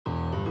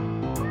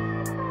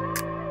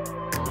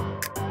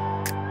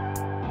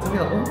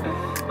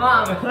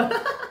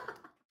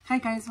Hi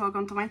guys,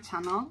 welcome to my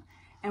channel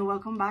and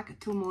welcome back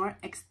to more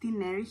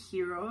Xdinary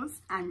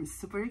heroes. I'm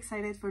super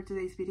excited for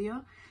today's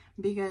video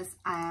because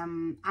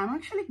I'm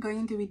actually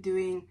going to be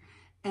doing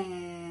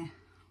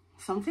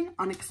something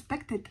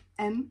unexpected,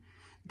 and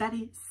that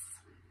is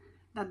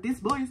that these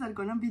boys are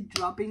gonna be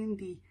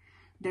dropping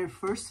their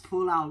first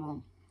full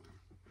album.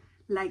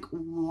 Like,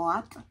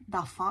 what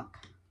the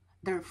fuck?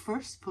 Their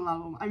first full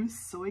album. I'm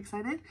so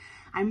excited.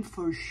 I'm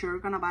for sure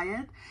gonna buy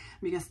it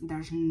because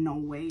there's no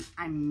way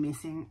I'm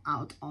missing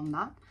out on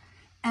that.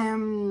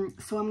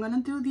 So I'm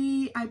gonna do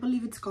I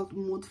believe it's called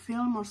mood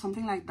film or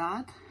something like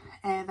that,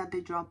 that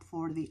they dropped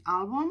for the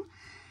album.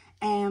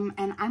 And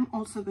I'm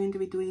also going to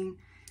be doing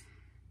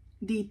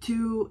the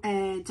three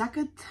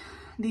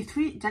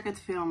jacket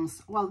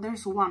films. Well,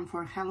 there's one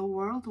for Hello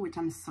World, which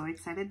I'm so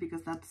excited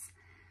because that's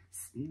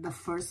the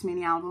first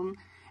mini album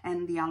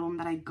and the album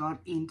that I got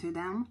into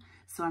them.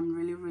 So I'm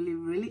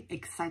really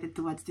excited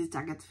to watch this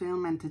jacket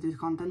film and to do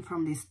content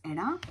from this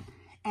era.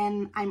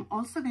 And I'm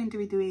also going to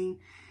be doing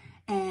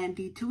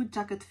the two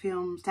jacket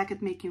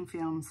making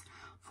films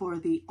for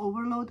the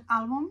Overload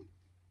album.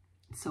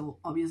 So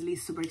obviously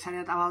super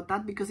excited about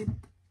that because it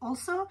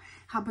also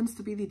happens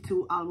to be the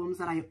two albums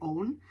that I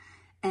own.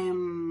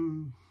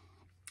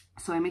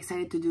 So I'm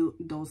excited to do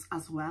those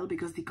as well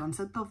because the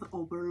concept of the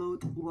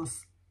Overload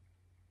was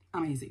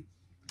amazing.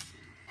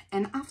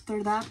 And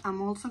after that,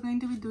 I'm also going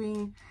to be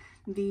doing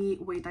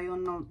wait, I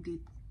don't know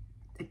the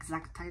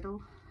exact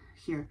title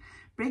here,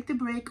 Break the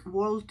Break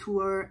World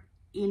Tour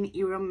in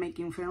Europe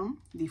making film,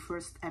 the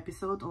first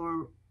episode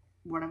or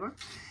whatever.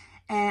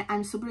 And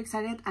I'm super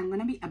excited. I'm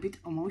gonna be a bit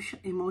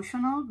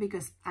emotional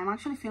because I'm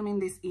actually filming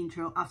this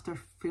intro after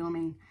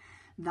filming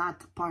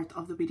that part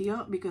of the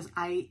video because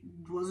I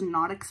was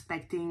not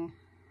expecting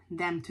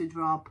them to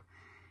drop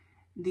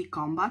the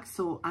comeback.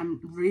 So I'm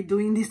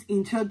redoing this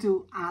intro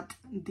to add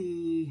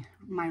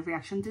my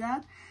reaction to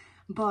that.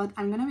 But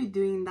I'm gonna be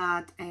doing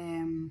that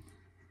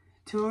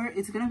tour.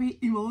 It's gonna be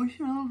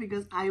emotional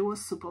because I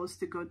was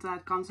supposed to go to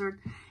that concert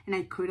and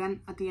I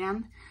couldn't at the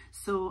end.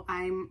 So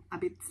I'm a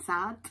bit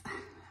sad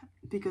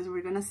because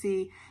we're gonna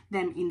see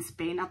them in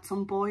Spain at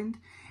some point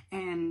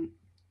and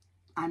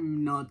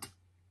I'm not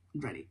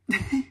ready.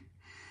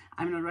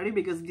 I'm not ready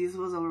because this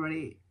was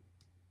already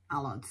a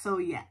lot. So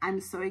yeah,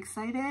 I'm so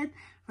excited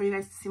for you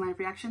guys to see my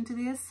reaction to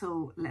this.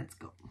 So let's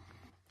go.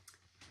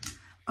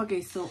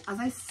 Okay, so as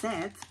I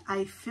said,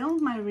 I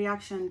filmed my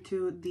reaction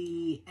to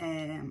the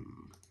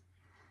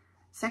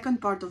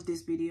second part of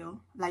this video,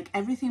 like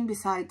everything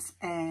besides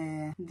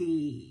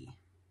the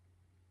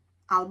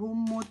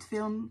album mood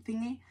film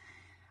thingy.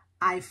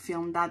 I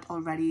filmed that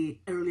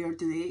already earlier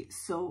today,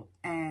 so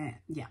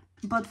yeah.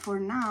 But for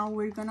now,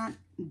 we're gonna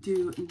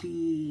do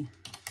the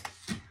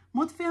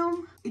mood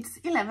film. It's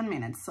 11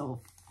 minutes,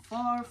 so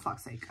for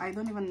fuck's sake, I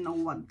don't even know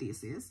what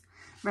this is,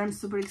 but I'm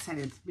super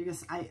excited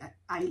because I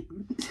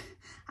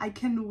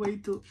can't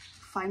wait to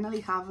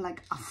finally have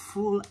like a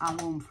full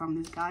album from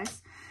these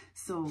guys.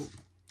 So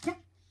yeah,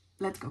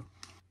 let's go.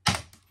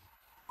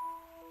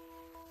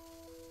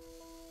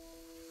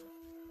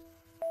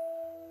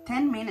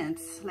 "10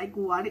 minutes, like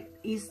what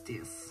is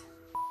this?"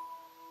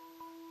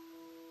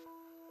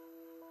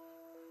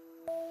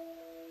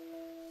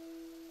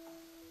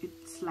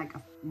 It's like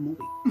a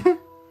movie.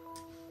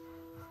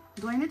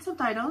 Do I need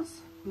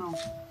subtitles? No.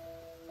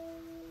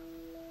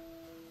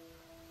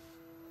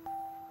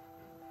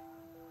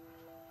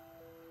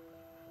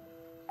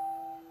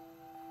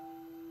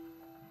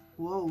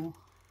 Whoa.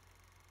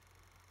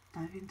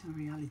 Dive into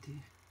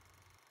reality.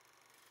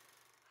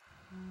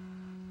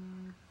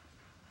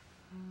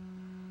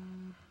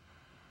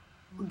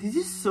 This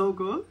is so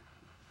good.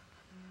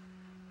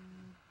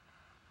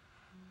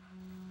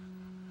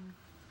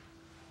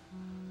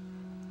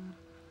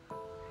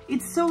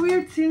 It's so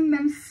weird seeing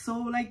them so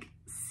like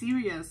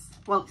serious.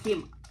 Well,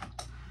 him.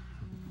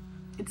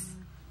 It's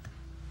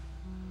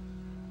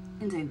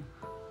insane.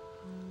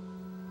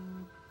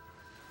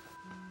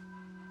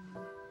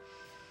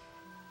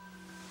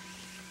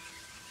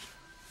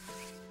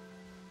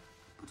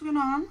 What's going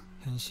on?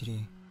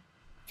 현실이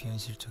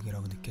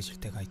비현실적이라고 느껴질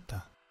때가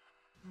있다.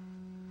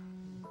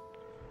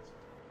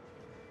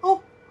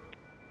 Oh!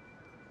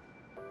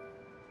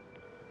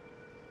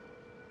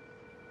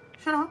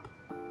 Shut up.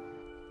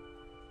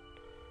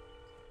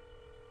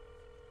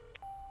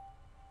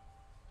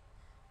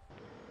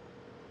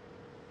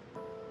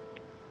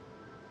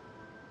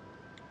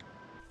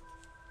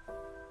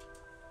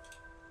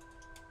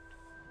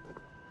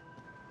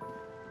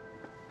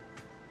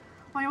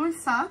 Why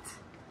was that?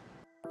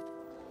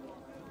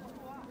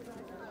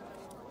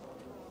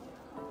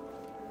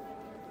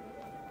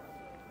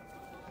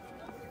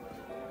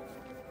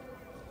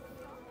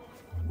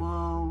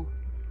 Whoa.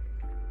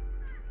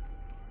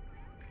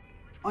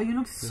 Oh, you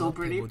look so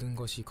pretty. 모든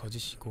것이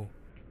거짓이고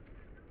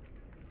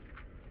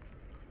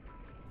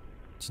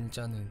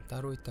진짜는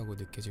따로 있다고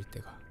느껴질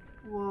때가.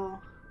 Whoa.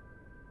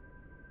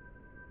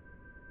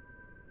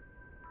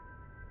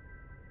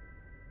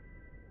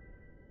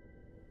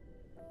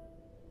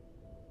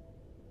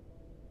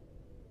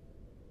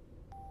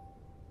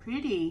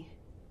 Pretty.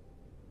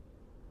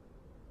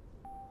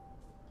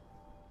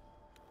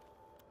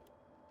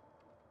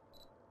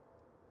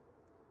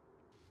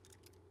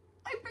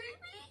 My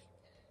baby.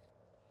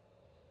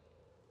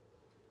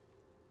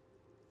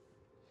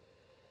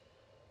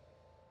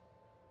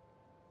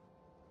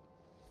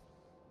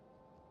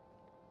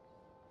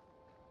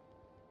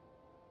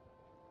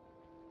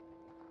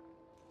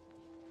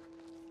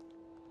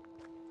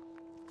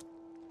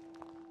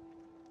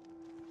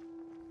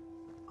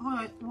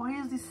 Oh, why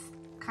is this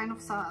kind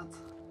of sad?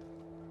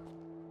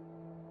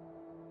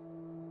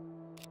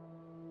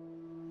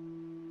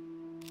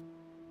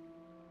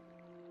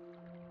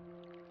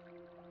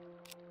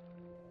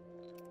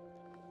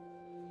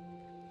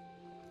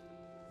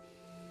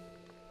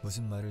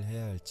 무슨 말을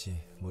해야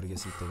할지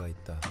모르겠을 때가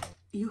있다.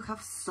 You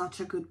have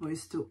such a good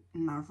voice to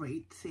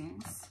narrate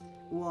things.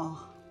 Wow.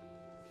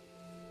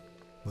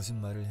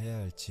 무슨 말을 해야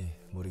할지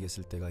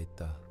모르겠을 때가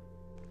있다.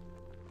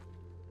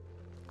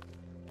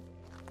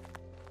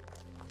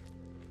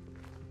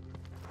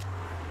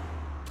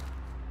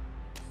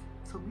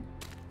 Sorry?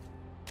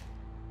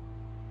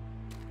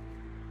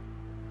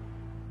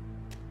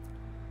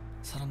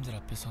 사람들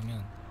앞에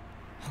서면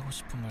하고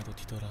싶은 말도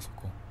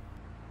뒤돌아서고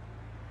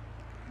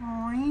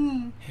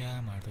어이. 해야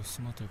할 말도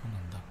숨어들고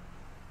만다.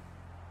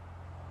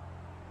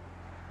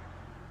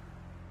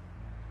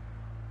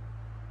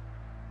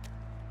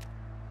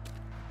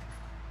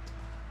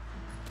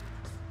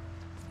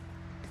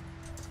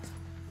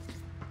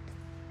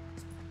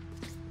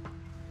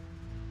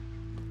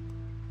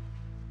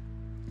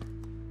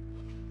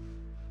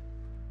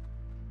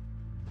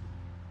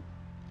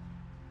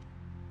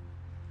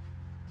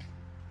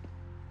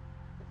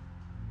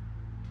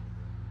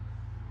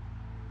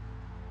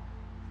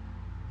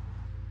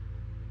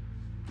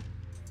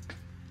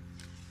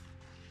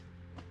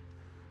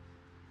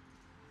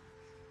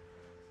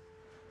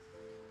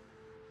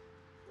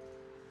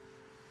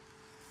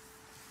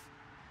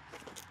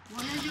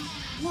 What are you?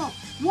 Whoa!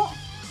 Whoa!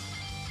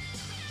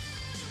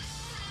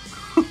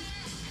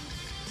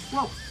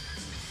 Whoa!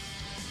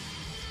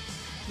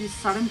 This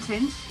sudden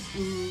change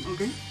in.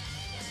 Okay.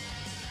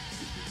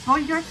 Oh,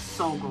 you're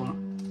so good.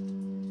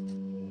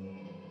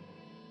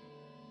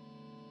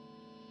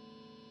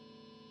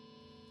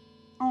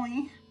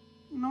 Oi.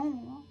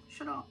 No.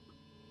 Shut up.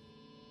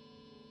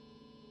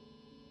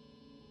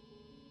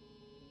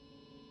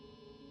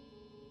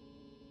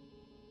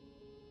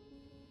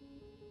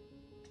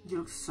 You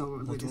look so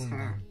good with this 어두운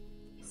hair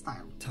밤,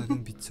 style.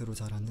 작은 빛으로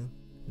자라는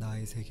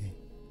나의 세계.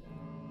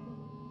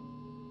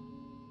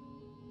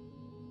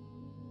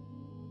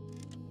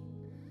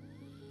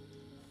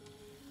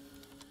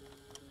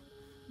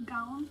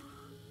 Gown.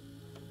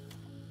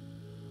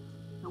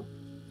 Nope.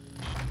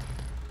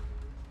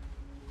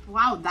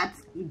 Wow,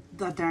 that's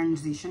the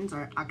transitions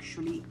are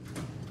actually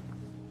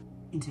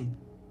insane.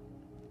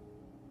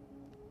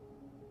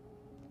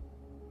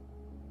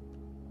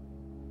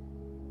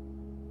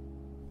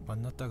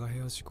 만났다가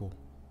헤어지고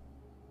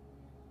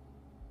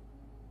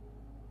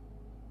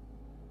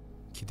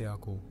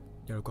기대하고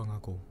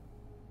열광하고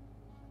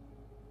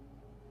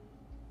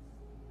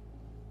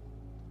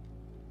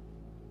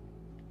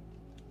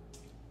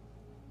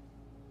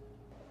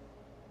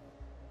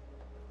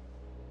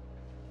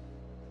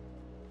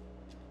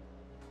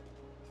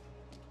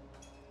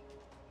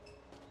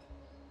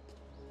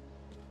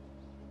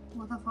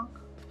What the fuck?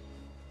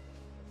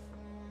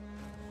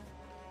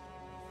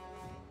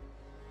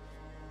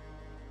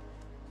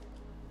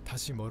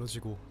 다시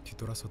멀어지고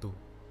뒤돌아서도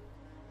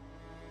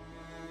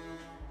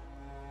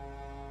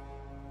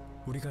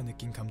우리가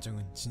느낀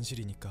감정은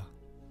진실이니까.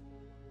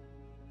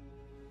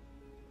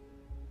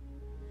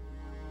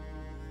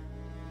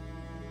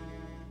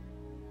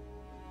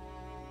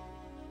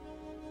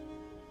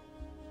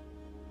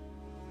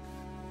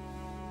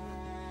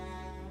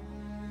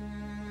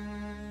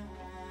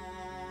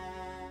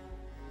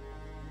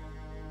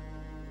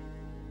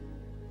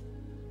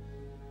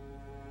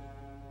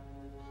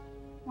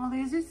 Well,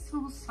 this is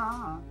so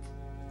sad.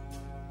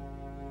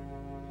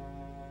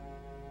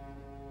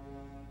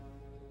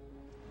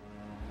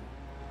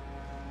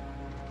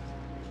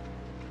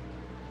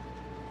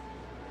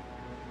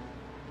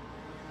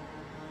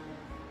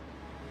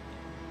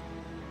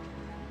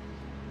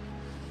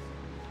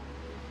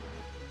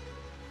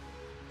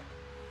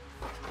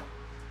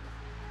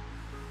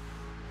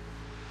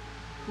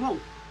 Whoa.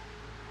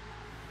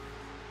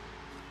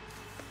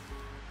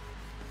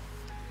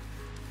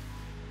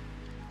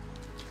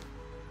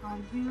 Are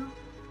you?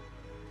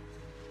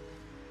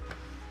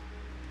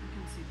 I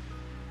can see.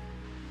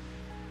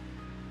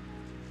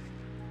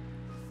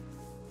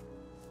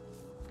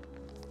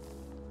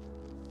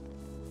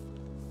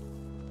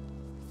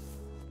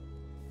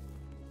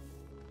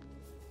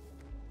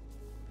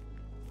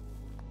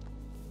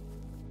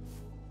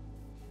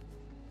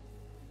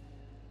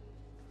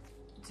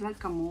 It's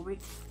like a movie.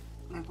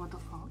 Like, what the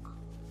fuck?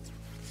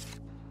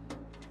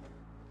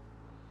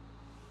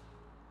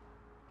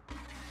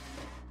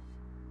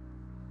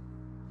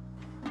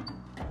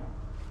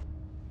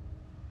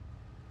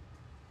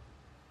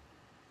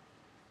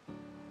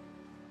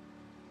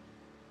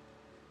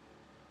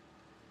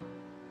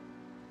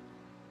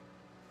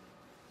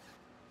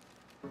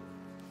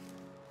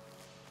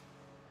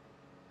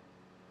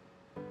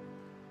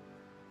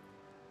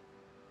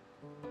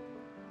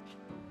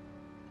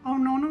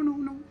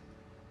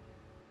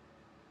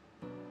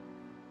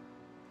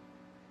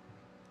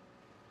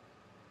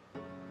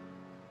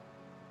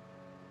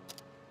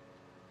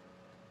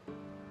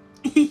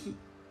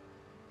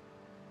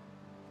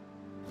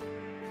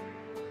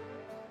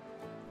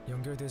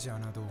 연결되지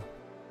않아도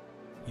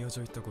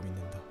이어져 있다고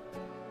믿는다.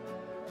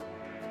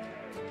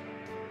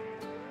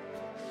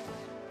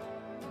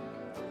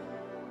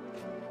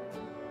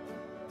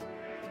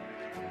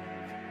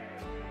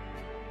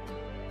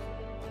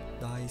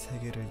 나의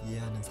세계를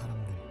이해하는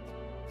사람들,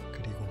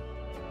 그리고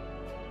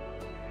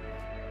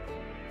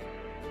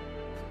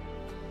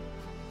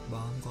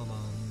마음과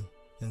마음이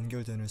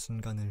연결되는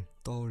순간을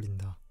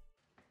떠올린다.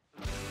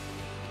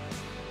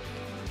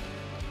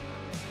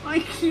 Ay,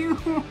 cute.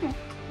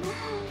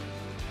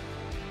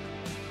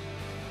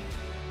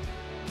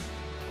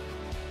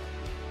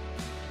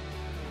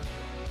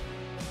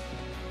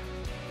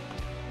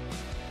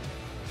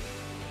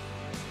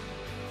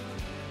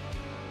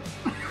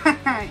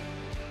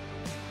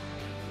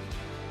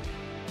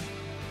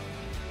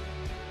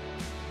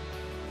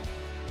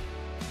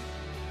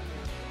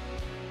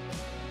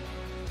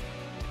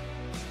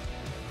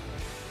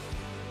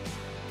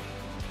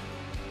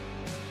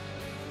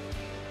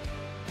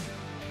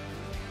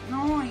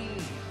 No.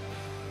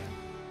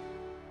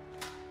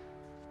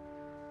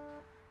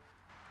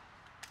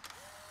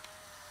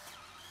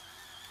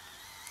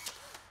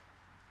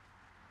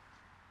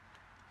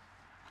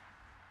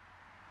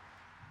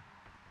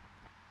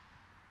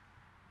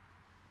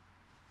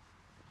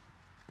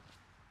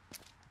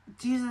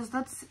 Jesus,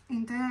 that's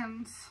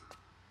intense.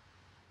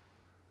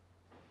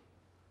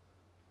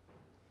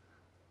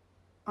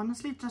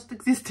 Honestly, it just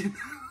existed.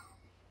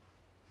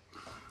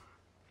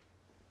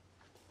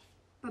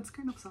 That's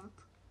kind of sad.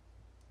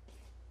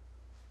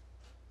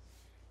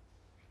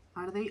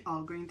 Are they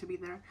all going to be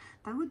there?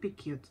 That would be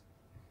cute.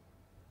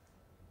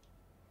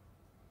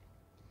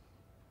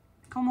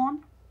 Come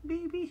on,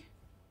 baby.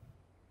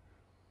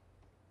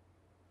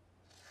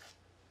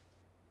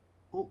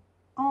 Oh,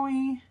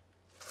 oi.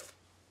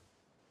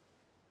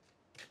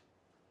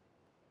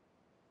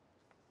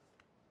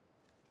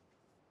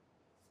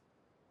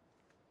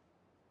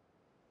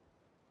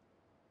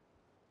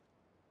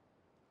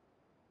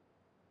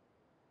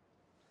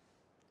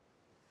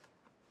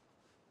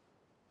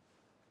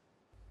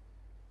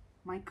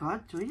 My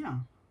God,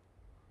 Julia.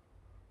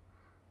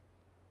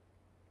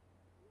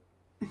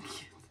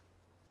 Cute.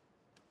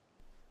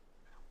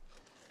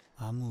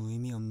 아무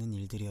의미 없는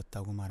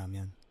일들이었다고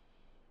말하면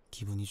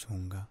기분이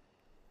좋은가?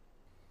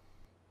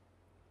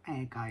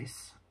 Hey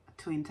guys,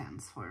 too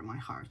intense for my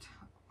heart.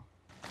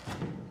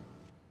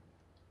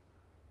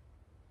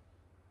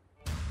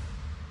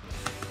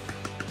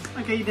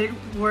 Okay, they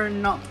were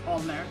not all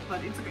there,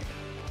 but it's okay.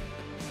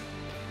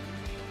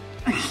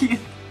 Cute.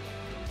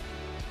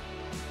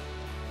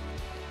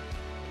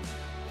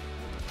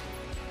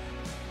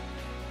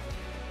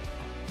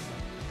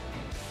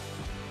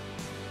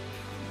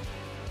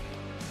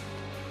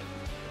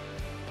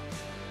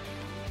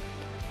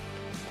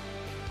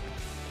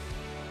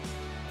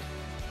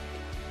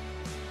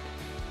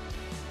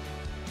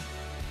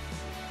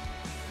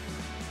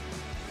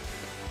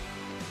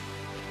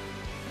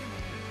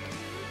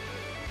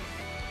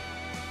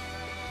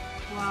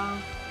 Wow.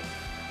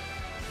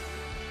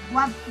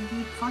 What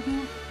the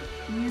fucking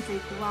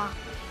music, wow.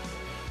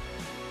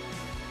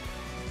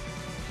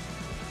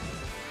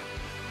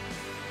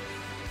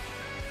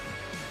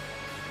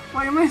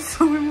 Why am I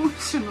so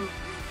emotional?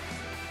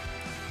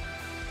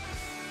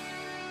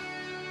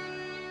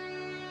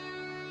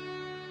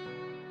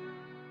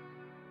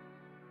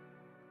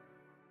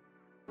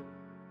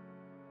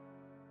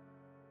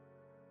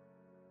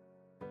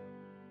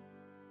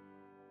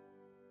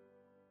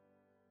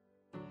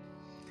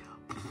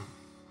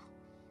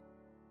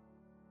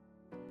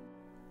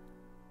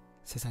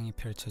 세상이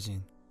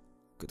펼쳐진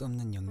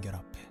끝없는 연결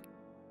앞에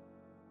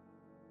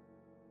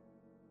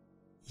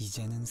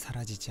이제는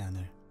사라지지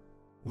않을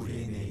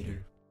우리의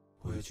내일을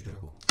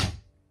보여주려고.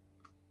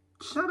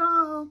 Shut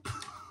up!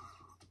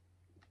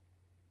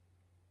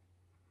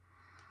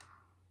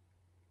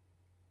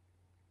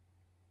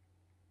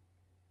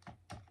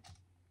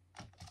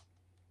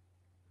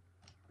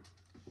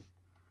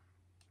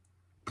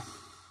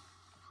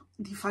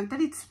 The fact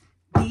that it's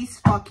this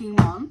fucking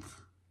month,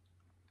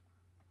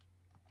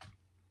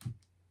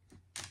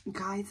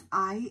 guys,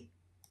 I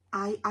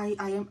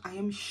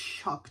am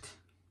shocked.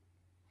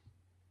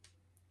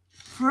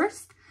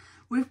 First,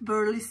 we've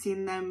barely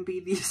seen them be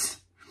this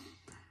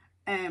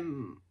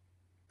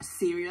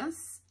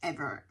serious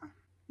ever.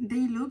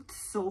 They looked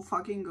so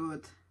fucking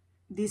good.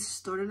 This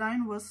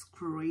storyline was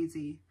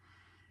crazy.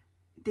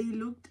 They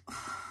looked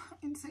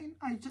insane.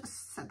 I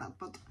just said that,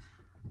 but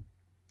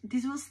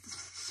this was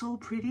so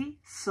pretty,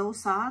 so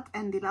sad,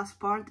 and the last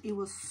part, it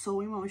was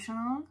so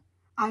emotional.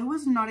 I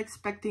was not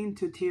expecting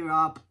to tear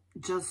up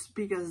just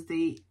because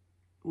they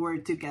were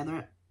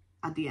together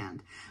at the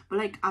end. But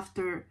like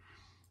after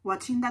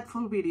watching that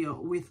full video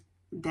with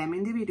them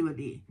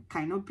individually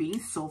kind of being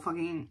so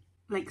fucking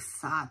like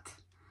sad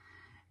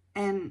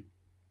and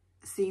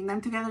seeing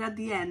them together at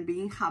the end,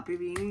 being happy,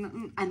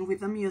 being, and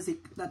with the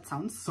music that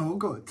sounds so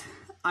good.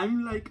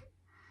 I'm like,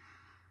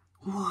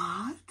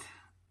 what?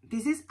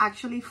 This is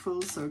actually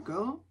full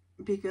circle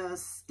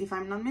because if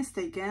I'm not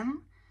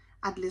mistaken,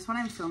 at least when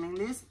I'm filming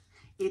this,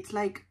 it's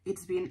like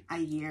it's been a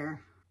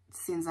year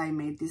since I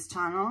made this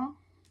channel,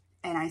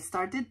 and I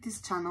started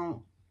this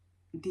channel,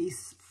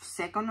 this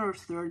second or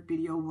third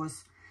video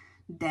was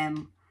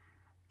them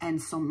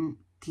and some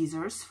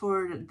teasers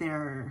for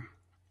their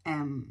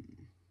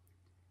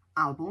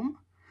album.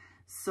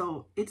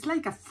 So it's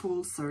like a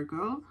full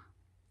circle,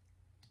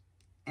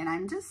 and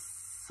I'm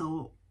just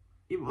so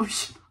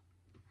emotional.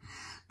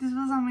 This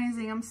was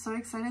amazing. I'm so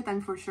excited. I'm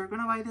for sure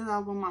gonna buy this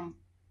album. I'm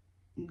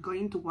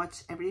going to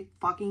watch every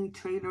fucking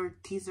trailer,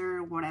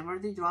 teaser, whatever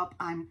they drop.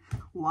 I'm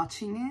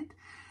watching it,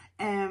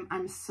 and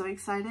I'm so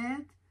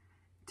excited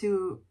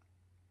to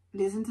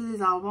listen to this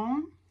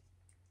album.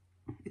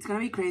 It's gonna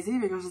be crazy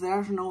because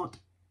there's not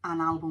an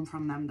album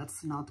from them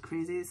that's not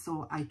crazy,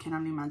 so I can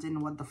only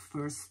imagine what the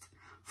first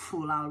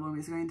full album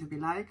is going to be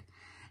like,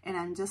 and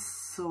I'm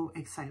just so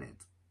excited.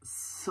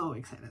 So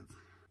excited.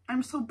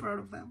 I'm so proud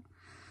of them.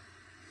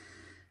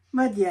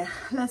 But yeah,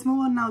 let's move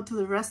on now to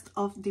the rest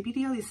of the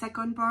video, the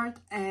second part.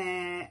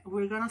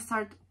 We're gonna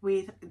start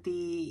with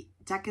the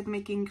jacket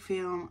making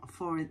film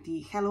for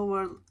the Hello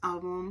World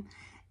album,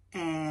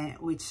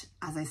 which,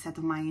 as I said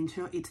in my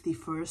intro, it's the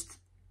first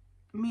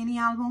mini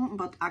album,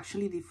 but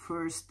actually the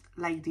first,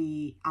 like,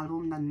 the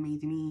album that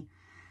made me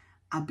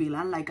a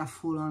villain, like a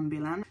full-on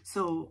villain.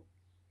 So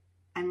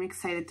I'm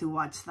excited to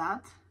watch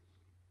that.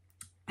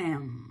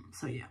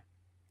 So yeah,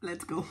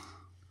 let's go.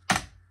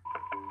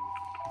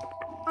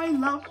 I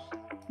love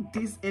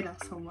this era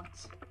so much.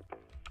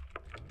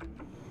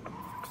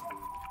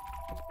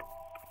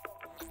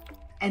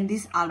 And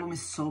this album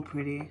is so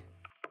pretty.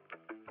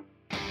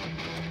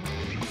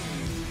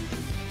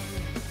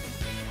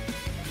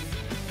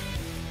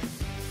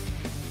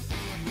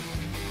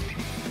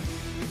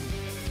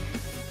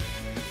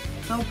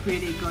 So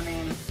pretty,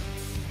 Gonil.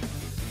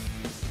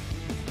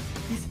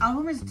 This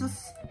album is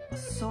just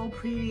so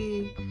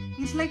pretty.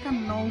 It's like a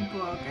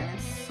notebook and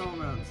it's so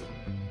good.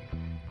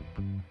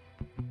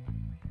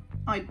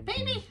 Oh,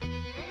 baby!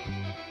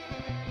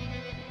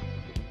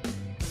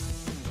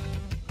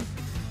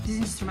 This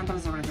instrumental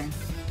is everything.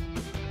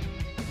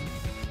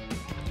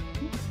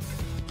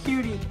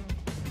 Cutie.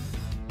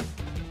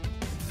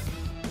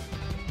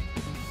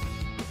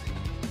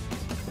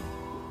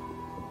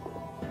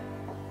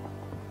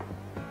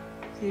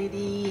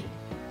 Cutie.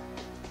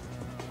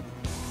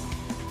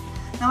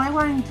 Now I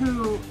want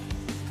to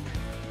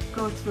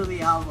go through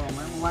the album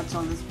and watch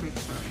all these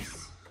pictures.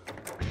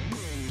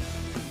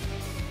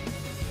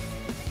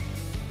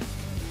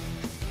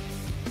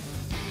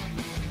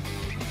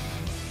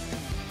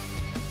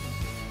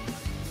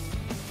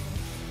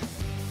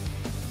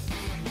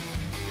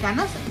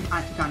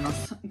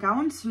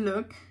 Gowns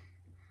look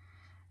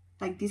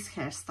like this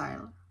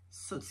hairstyle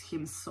suits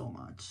him so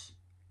much.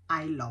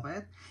 I love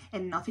it,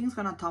 and nothing's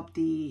gonna top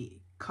the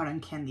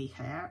cotton candy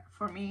hair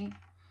for me,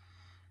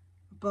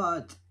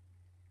 but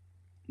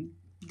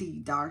the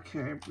dark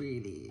hair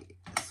really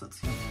suits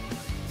him.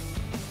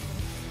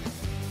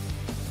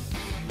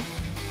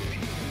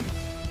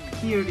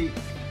 Cutie.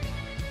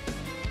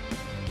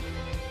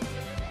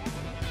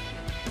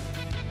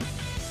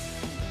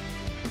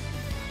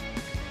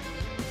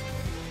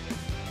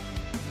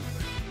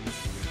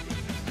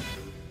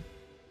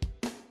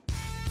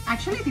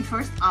 Actually, the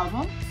first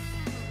album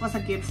was a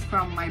gift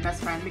from my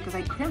best friend because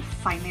I couldn't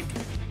find it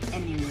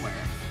anywhere.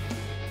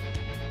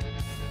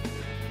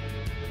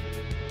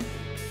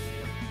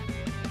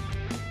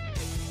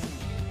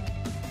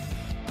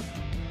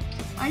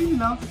 I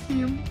love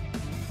him.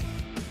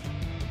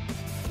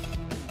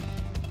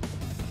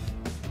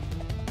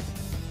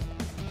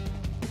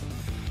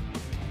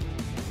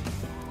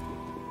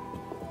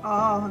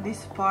 Oh,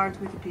 this part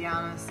with the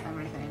pianos,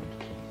 everything.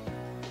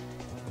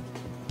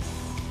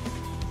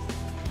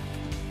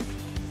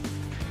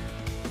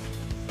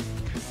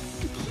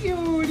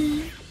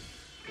 Cutie.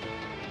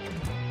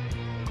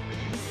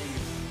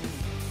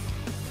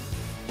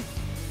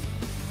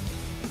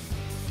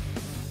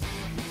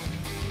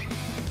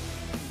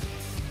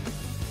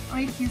 Oh,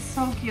 he's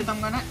so cute. I'm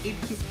gonna eat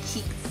his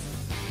cheeks.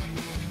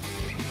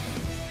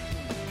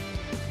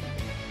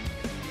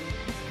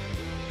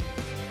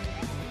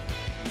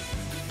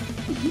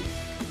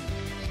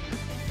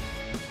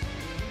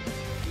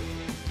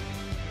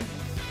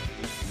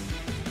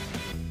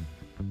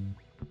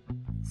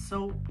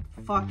 So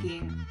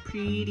fucking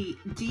pretty.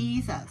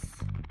 Jesus.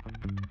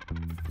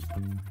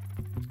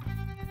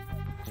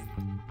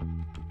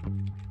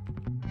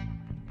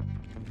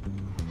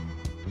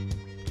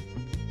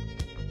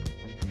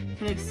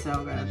 He looks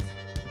so good.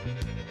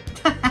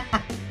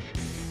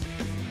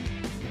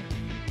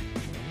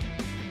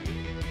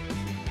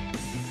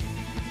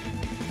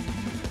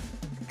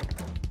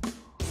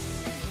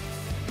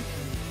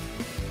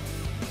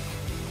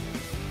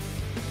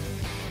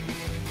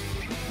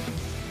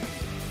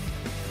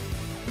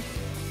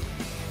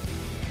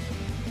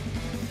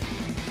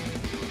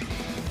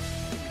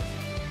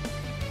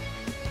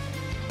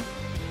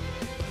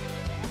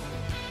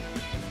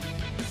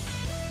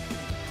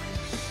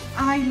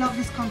 I love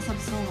this concept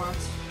so much.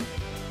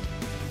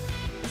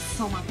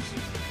 so much.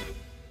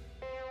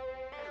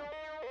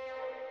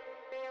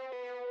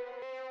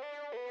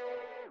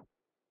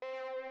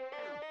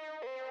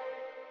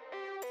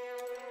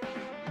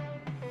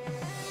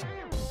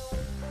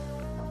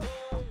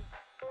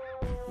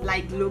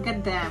 Like, look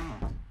at them.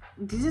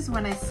 This is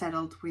when I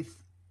settled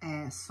with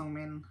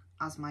Somin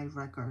as my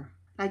record.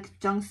 Like,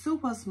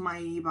 Jungsu was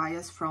my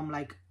bias from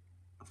like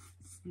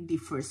the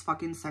first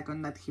fucking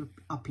second that he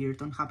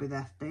appeared on Happy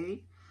Death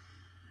Day.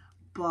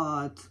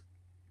 But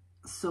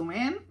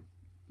Somin,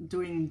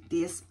 during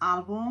this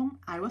album,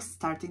 I was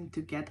starting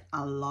to get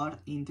a lot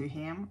into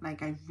him.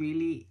 Like, I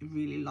really,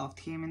 really loved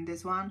him in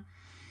this one.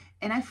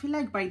 And I feel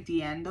like by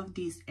the end of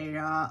this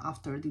era,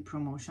 after the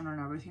promotion and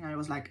everything, I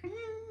was like,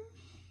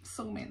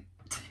 Somin.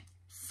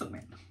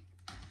 Somin.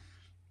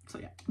 So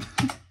yeah.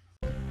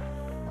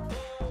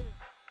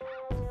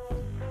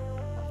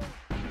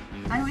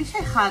 I wish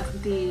I had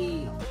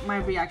my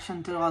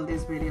reaction to all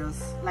these videos,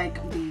 like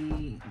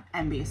the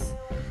MVs,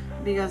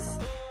 because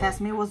Test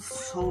Me was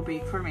so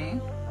big for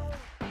me.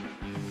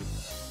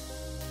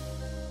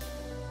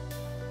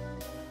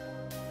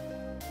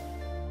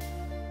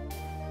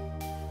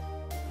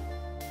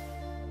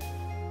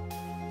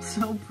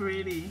 So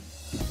pretty.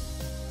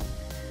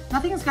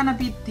 Nothing is gonna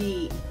beat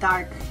the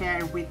dark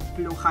hair with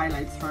blue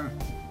highlights for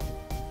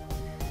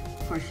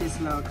his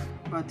look,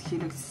 but he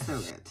looks so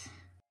good.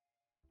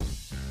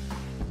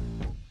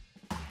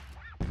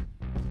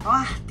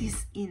 Ah,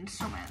 this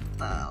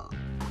instrumental.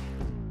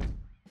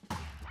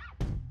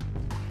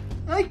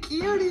 Oh,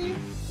 cutie.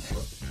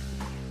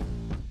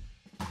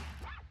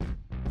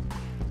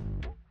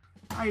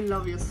 I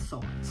love you so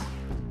much.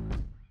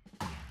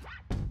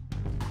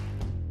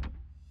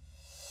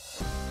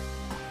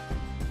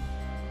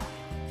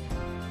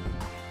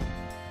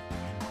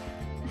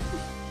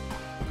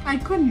 I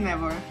could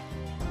never.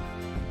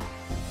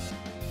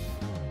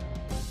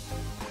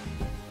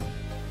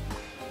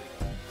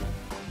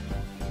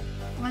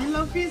 I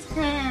love his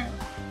hair.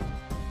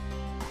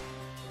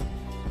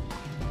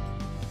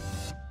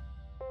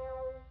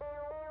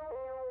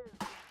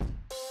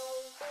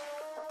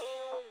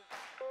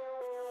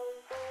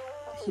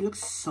 He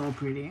looks so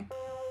pretty.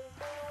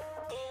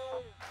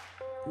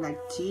 Like,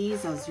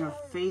 Jesus, your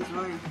face,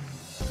 boy.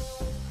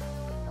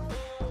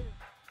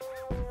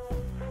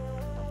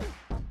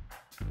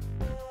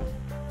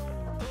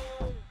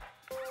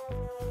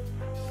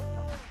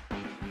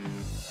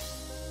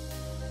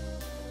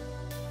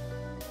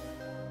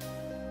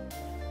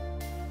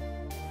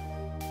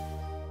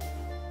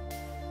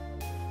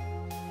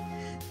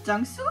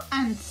 Jungsu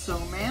and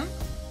Somin,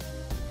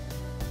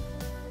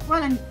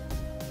 well,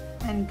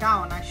 and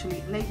Gaon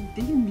actually, like,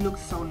 they didn't look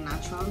so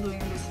natural doing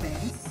these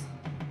things.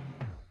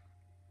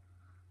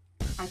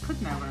 I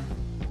could never.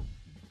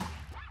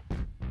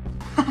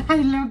 I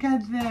look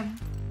at them.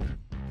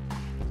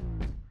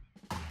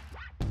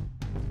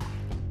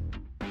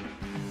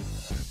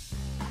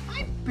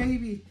 My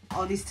baby.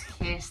 Oh, this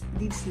hair,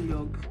 this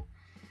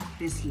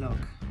look.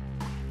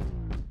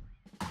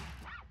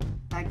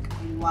 Like,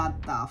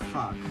 what the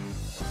fuck?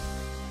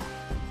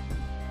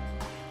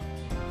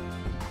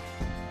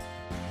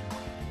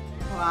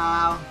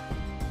 Wow.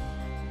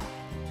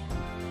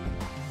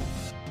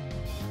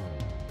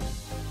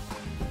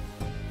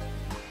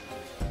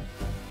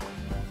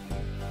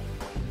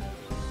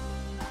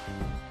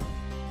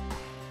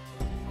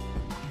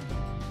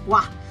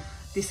 Wow,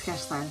 this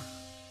hairstyle.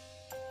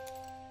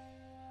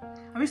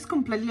 I was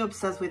completely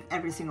obsessed with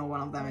every single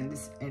one of them in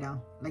this era.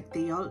 Like,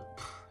 they all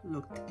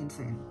looked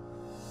insane.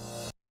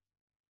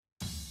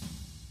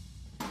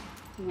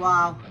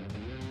 Wow.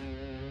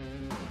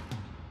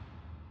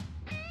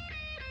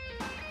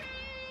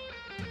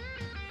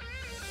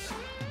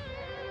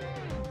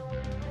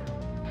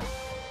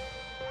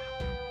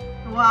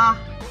 Wow,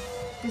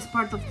 this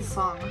part of the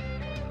song.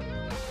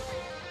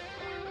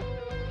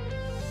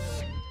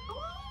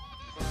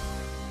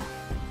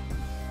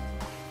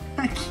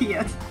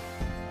 Cute.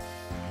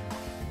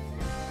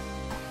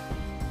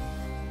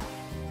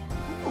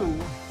 Ooh.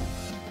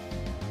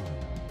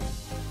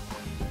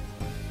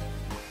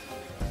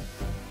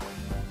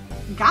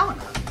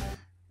 Gaon.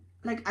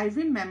 Like, I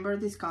remember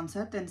this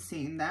concept and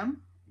seeing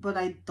them, but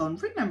I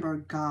don't remember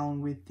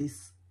Gaon with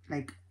this,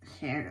 like,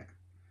 hair,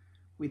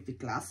 with the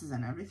glasses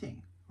and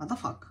everything. What the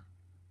fuck?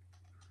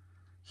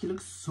 He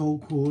looks so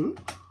cool.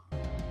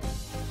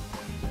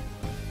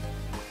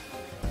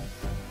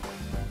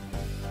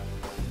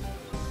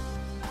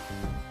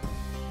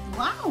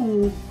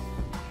 Wow.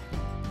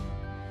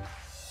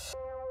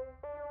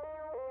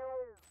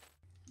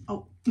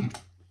 Oh.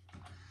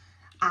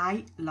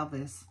 I love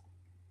this.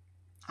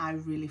 I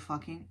really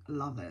fucking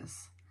love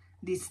this.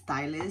 These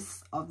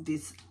stylists of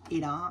this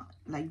era,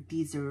 like,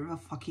 deserve a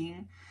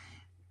fucking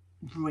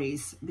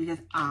race, because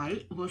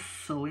I was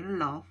so in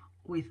love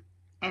with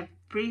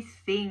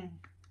everything.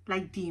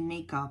 Like, the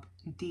makeup,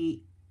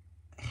 the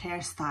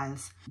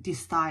hairstyles, the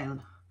style.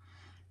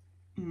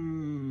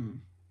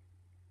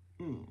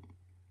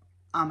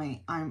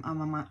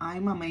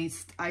 I'm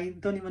amazed. I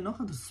don't even know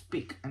how to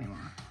speak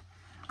anymore.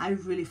 I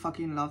really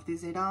fucking love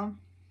this era.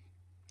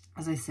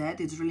 As I said,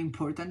 it's really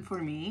important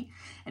for me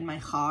and my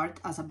heart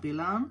as a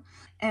villain.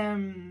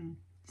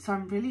 So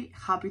I'm really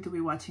happy to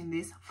be watching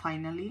this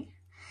finally.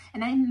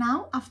 And I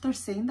now, after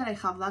saying that I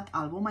have that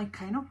album, I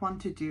kind of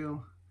want to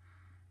do...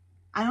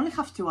 I only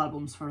have 2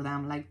 albums for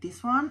them, like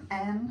this one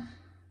and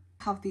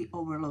have the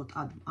Overload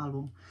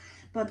album.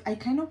 But I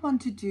kind of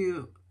want to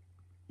do,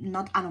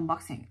 not an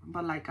unboxing,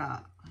 but like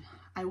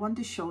I want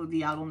to show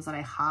the albums that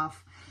I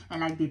have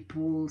and like the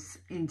pulls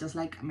in just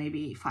like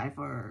maybe 5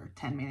 or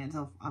 10 minutes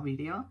of a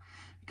video,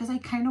 because I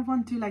kind of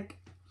want to like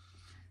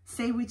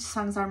say which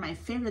songs are my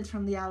favorites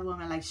from the album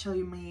and like show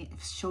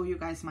you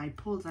guys my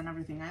pulls and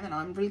everything. I don't know,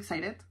 I'm really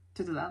excited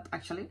to do that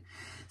actually,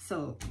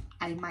 so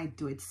I might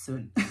do it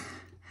soon.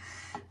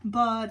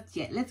 But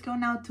yeah, let's go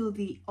now to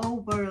the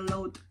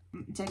Overload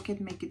Jacket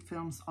Make It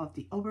films of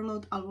the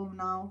Overload album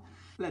now.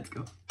 Let's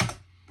go.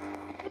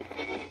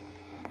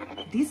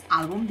 This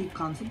album, the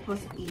concept was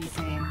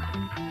insane.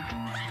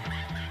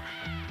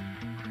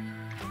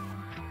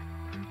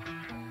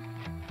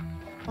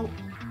 Oh.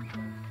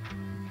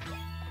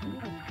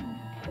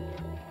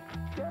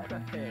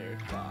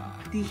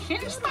 The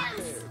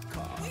hairstyles.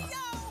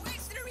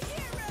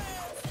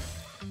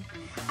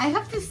 I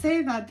have to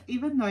say that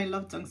even though I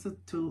love Jungkook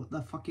to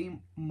the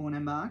fucking moon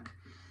and back,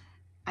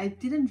 I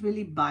didn't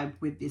really vibe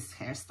with this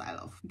hairstyle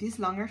of this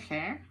longer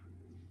hair.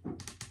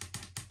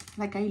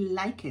 Like, I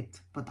like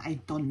it, but I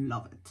don't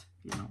love it,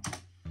 you know.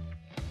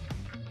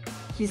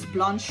 His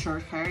blonde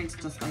short hair is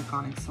just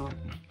iconic, so...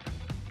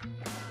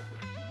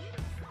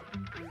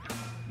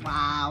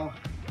 Wow.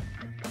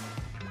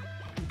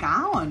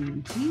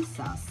 Gown,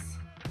 Jesus.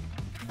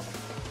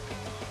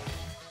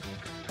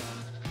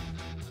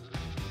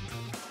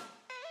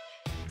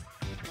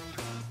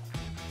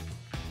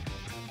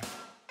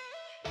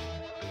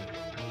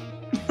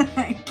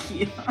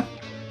 Cute.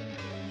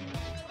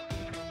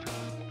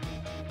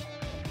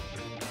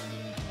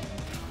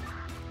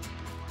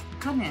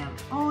 Canel.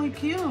 Oh,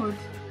 cute.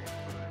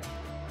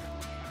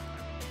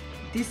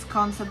 This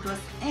concept was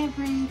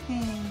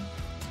everything.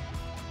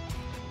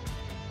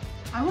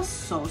 I was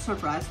so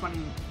surprised when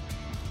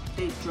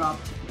they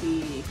dropped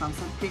the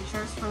concept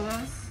pictures for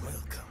this.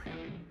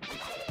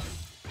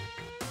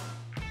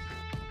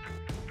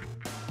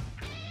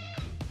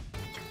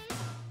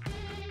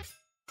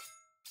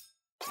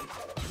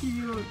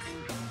 Cute.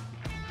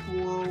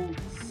 Whoa,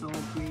 so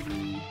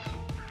pretty.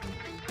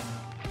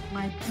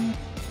 My teeth.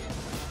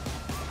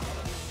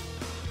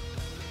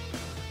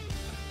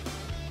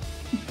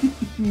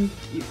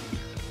 Cute.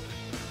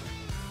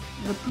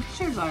 The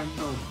pictures are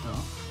dope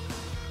though.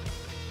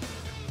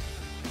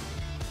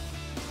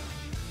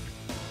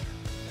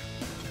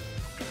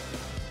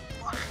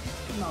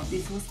 No,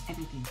 this was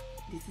everything.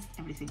 This is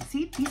everything.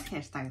 See, this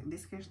hairstyle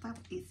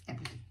is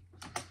everything.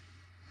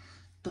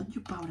 Don't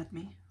you pout at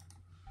me.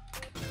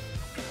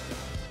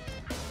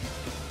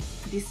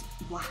 This,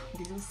 wow,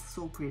 this is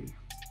so pretty.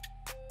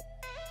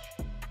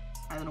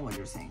 I don't know what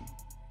you're saying.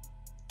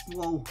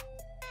 Whoa.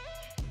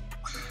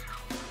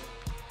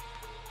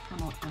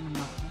 I'm in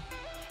love.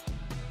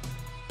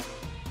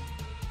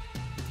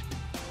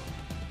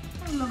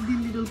 I love the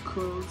little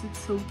curls, it's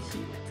so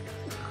cute.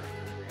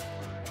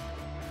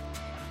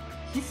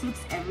 He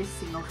suits every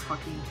single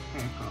fucking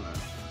hair color.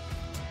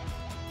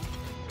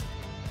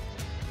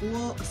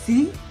 Whoa,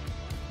 see?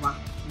 Wow,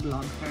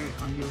 blonde hair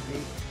on your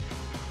face.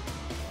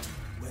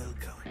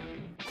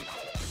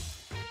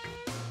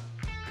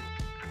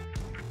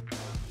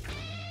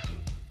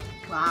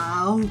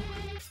 Wow.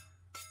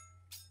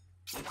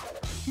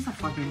 He's a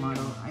fucking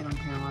model. I don't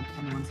care what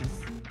anyone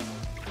says.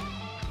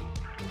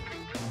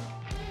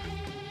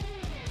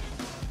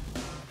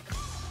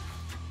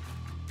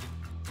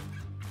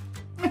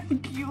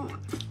 Cute.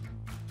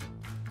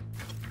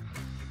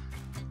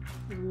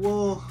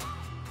 Whoa.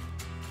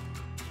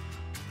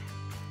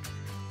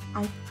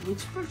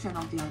 Which version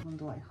of the album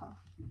do I have?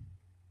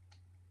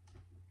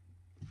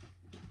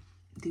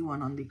 The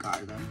one on the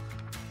garden.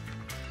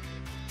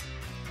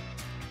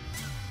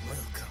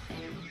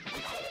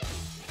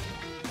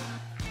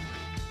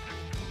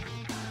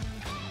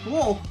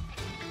 Whoa,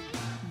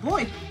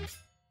 boy.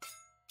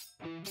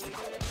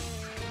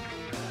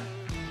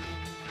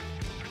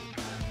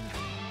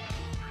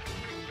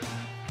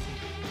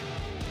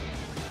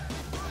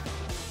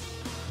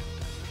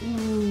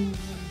 Ooh.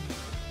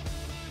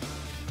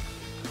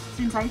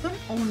 Since I don't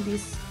own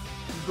these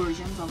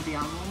versions of the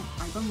album,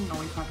 I don't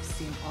know if I've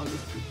seen all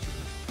these pictures.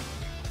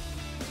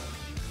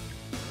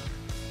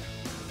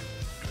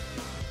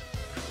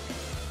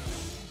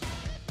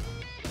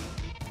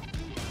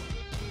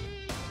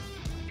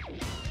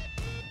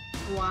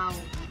 Wow.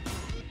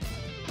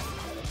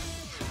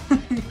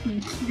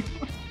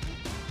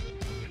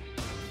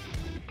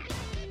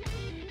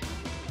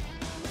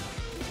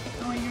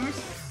 Oh, you're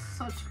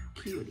such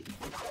a cutie.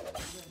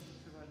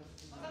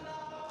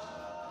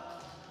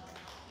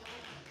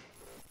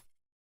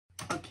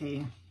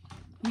 Okay.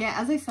 Yeah,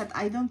 as I said,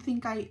 I don't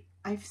think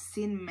I've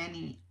seen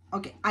many.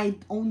 Okay, I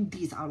own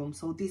these albums,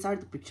 so these are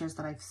the pictures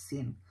that I've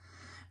seen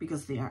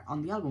because they are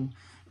on the album.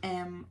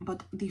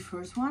 But the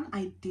first one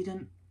I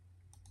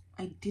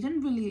I didn't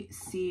really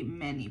see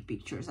many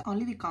pictures,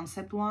 only the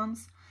concept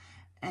ones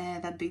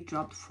that they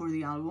dropped for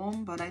the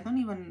album, but I don't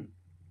even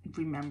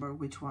remember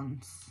which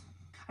ones.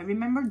 I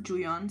remember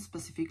Juyeon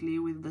specifically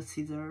with the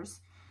scissors,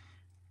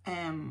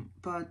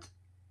 but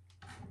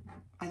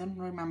I don't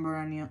remember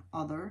any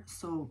other.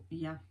 So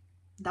yeah,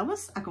 that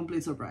was a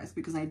complete surprise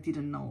because I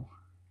didn't know.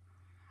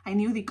 I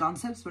knew the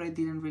concepts, but I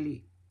didn't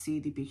really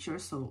see the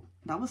pictures, so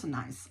that was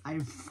nice. I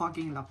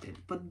fucking loved it.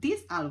 But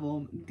this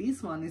album,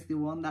 this one is the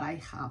one that I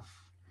have,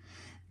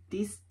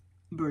 this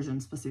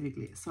version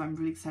specifically, so I'm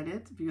really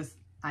excited because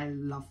I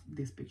love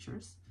these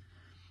pictures.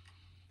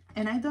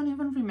 And I don't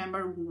even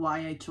remember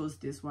why I chose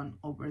this one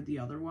over the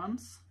other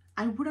ones.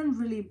 I wouldn't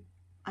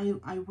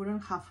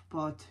have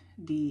bought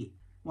the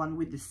one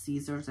with the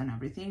scissors and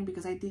everything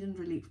because I didn't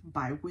really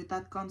vibe with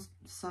that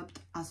concept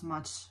as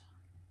much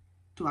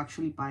to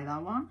actually buy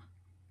that one.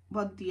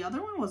 But the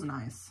other one was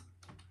nice.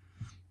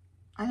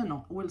 I don't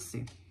know, we'll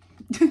see.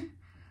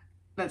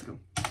 Let's go.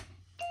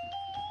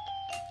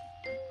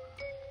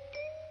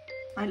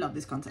 I love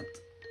this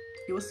concept.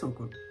 It was so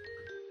cool.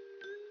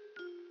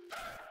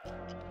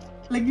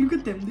 Like, look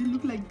at them, they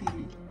look like the...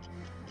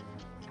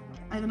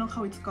 I don't know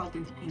how it's called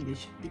in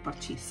English, the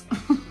parchis.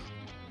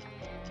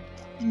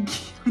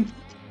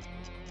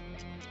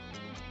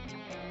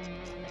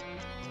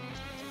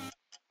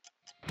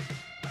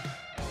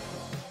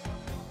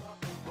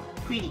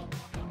 Pretty.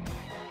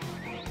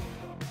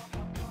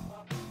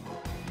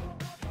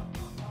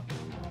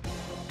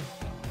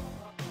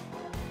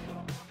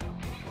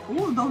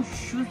 Oh, those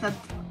shoes that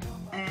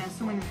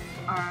Sumin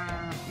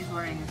is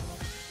wearing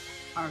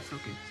are so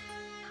cute.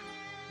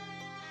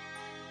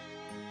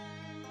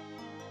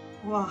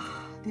 Wow,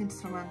 the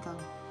instrumental.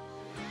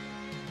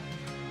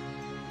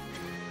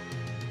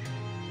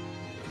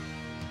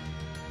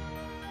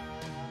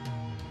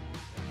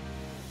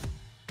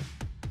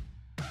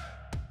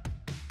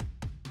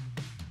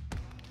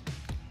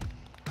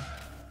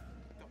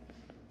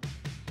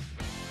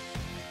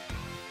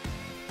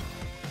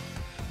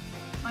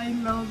 I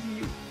love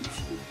you.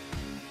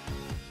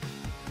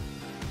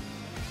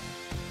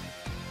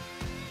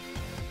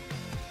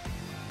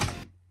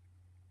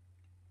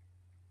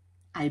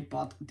 I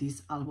bought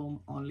this album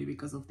only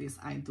because of this.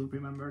 I do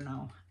remember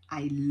now.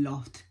 I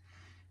loved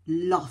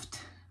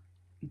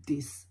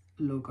this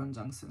look on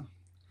Jungsu.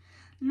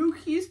 Look,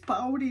 he's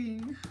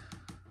pouting.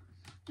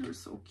 You're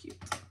so cute.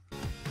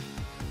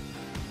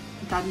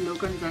 That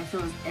look on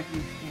Jungsu was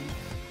everything.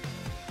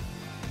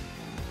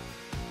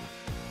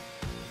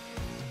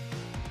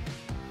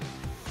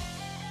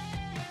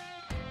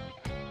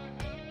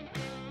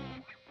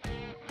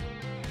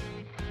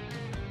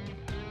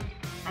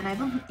 And I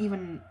don't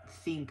even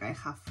think I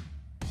have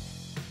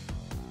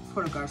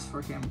photographs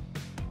for him.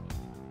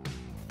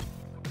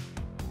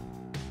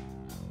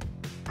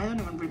 I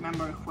don't even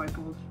remember who I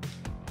pulled.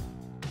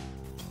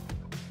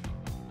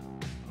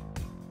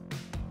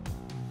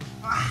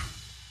 Ah.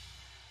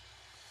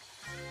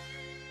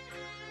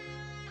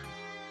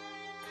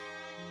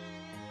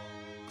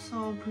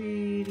 So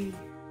pretty.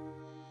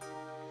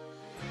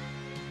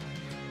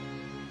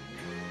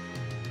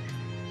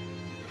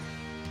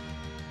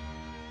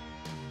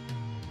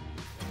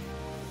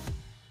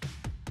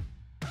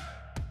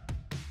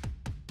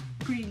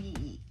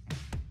 Pretty.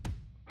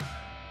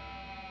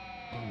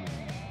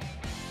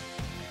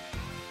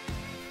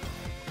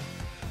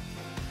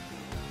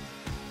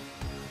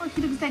 Oh,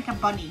 he looks like a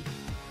bunny.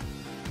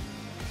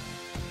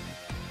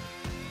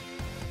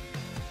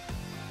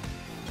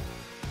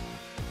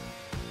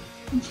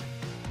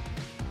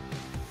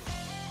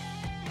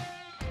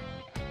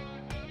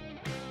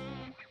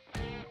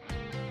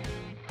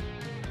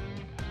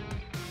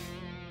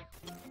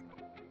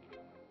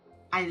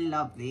 I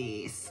love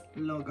this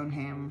look on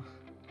him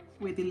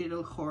with the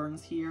little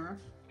horns here.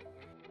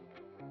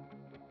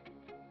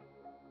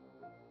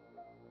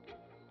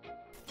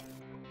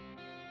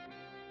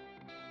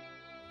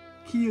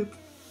 Cute.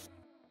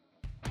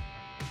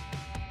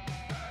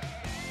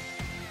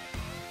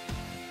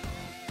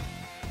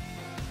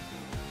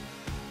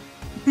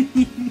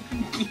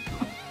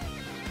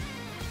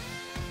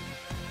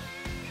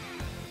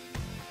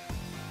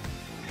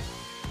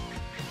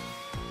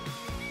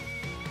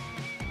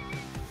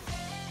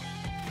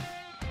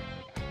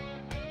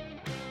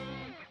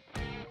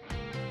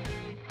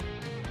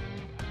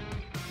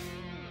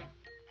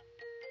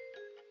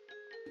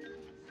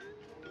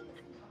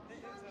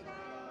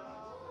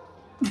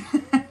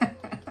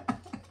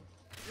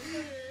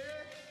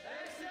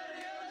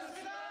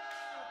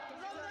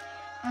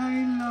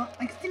 I love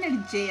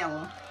Xdinary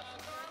jail.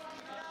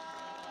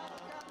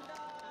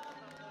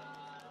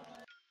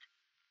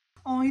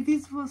 Oh,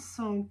 this was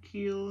so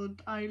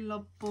cute. I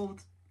love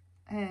both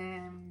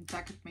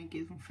jacket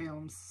making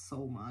films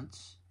so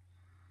much.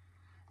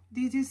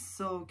 This is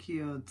so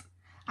cute.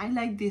 I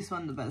like this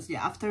one the best.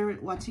 Yeah, after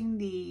watching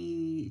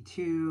the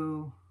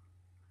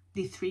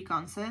three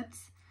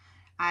concepts,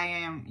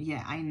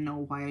 I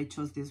know why I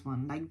chose this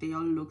one. Like, they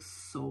all look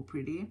so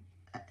pretty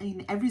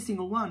in every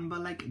single one,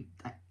 but like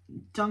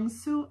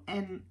Jungsu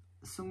and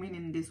Sumin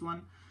in this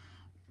one,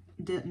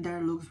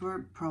 their looks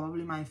were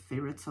probably my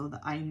favorite, so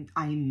that I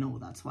know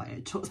that's why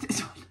I chose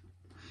this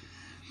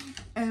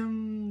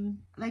one.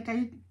 Like,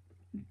 I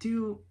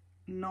do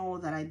know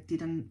that I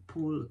didn't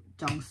pull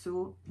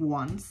Jungsu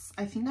once.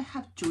 I think I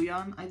have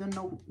Juyeon. I don't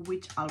know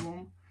which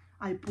album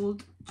I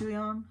pulled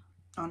Juyeon,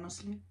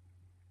 honestly.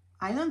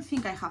 I don't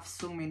think I have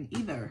Sumin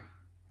either.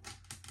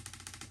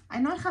 I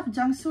know I have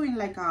Jungsu in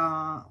like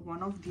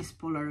one of these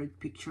Polaroid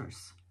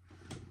pictures.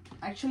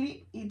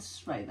 Actually,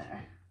 it's right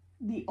there.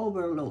 The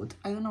Overload.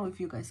 I don't know if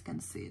you guys can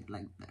see it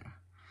like there.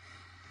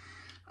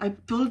 I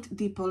pulled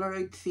the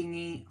Polaroid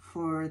thingy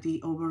for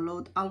the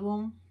Overload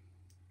album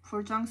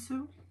for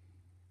Jungsu.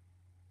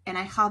 And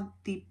I had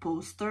the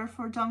poster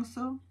for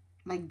Jungsu,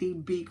 like the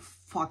big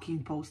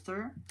fucking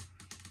poster.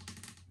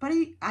 But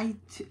I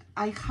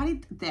had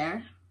it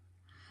there,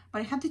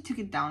 but I had to take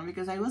it down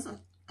because I was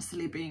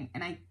sleeping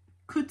and I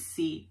could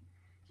see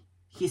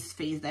his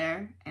face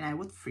there and I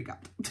would freak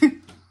out.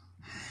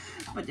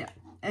 But yeah,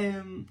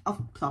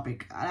 off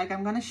topic. Like,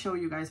 I'm gonna show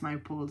you guys my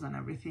pulls and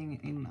everything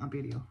in a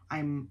video.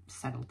 I'm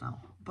settled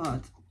now.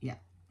 But yeah,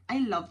 I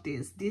love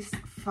this. These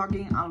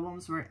fucking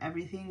albums were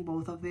everything,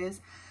 both of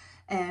these.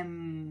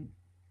 And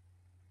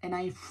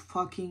I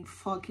fucking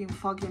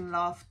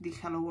love the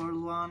Hello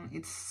World one.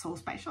 It's so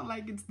special.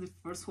 Like, it's the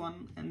first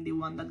one and the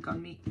one that got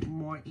me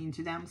more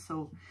into them.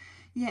 So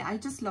yeah, I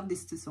just love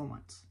these two so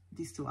much,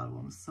 these two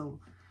albums. So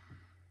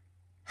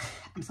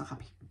I'm so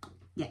happy.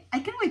 Yeah, I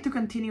can't wait to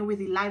continue with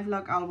the Live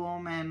Log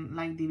album and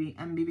like the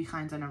MV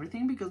behinds and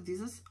everything, because this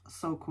is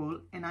so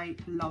cool and I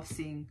love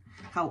seeing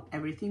how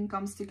everything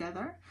comes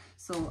together.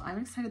 So I'm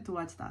excited to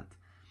watch that.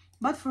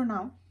 But for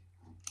now,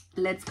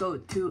 let's go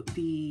to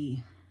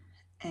the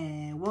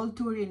world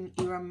tour in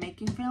Iran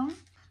making film.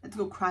 Let's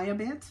go cry a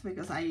bit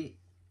because I'm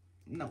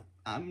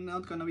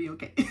not gonna be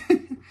okay.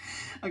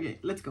 Okay,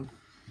 let's go.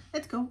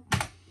 Let's go.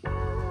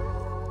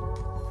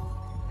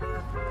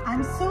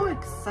 I'm so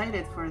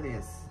excited for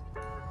this.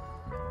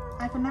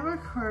 I've never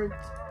heard,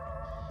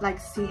 like,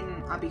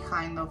 seen a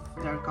behind of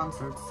their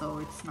concerts, so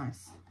it's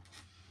nice.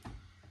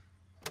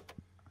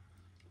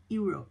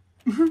 Euro.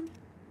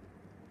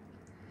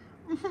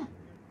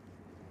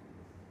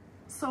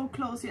 So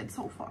close yet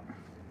so far.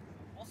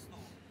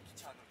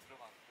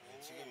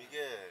 지금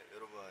이게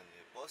여러분,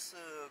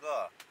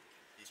 버스가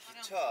이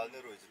기차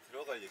안으로 이제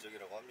들어갈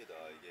예정이라고 합니다.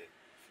 이게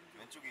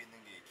왼쪽에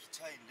있는 게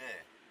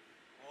기차인데,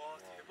 와,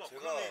 대박.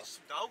 제가 그러네,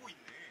 지금 나오고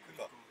있네.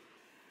 그러니까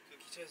그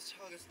기차에서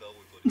차각에서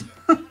나오고 있거든요.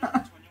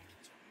 전용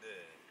기차. 네.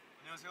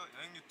 안녕하세요,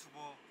 여행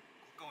유튜버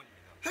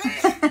국가원입니다.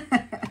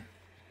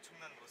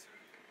 엄청난 것을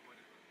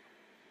보여드리거든요.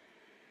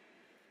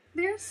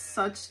 They're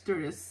such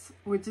tourists,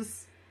 which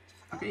is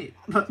okay,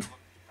 but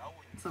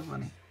it's so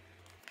funny.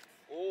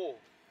 오,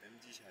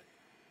 MG 샷.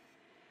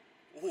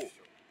 오,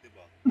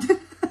 대박.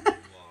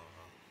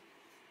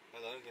 와.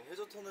 나는 그냥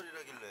해저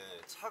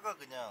터널이라길래 차가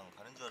그냥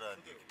가는 줄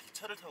알았는데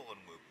기차를 타고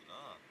가는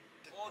거였구나.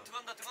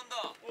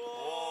 들어간다.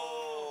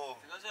 오.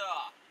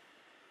 들어가자.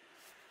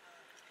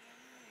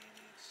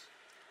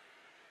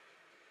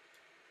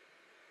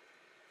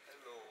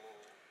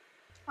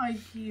 Ay,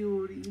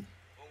 cutie.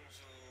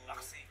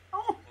 락시.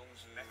 Oh,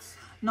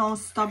 no,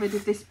 stop it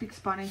if they speak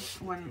Spanish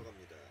when...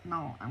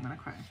 No, I'm gonna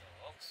cry.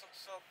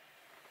 쏙쏙쏙.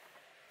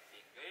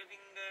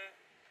 빙글빙글.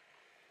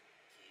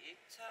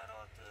 기차로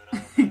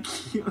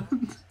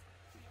Cute.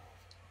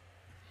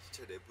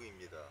 기차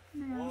내부입니다.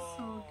 They're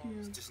so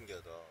cute. 진짜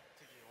신기하다.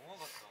 되게 영화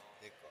같다.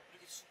 그러니까.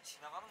 이렇게 쑥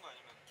지나가는 거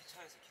아니면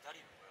기차에서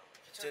기다리는 거야?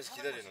 기차에서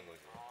기다리는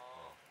거지.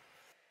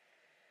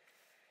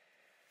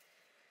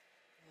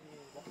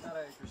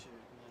 먹다라의 교실.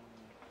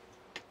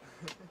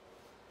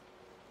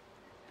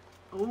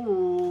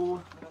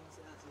 Oh,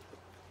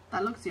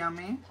 that looks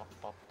yummy. 밥.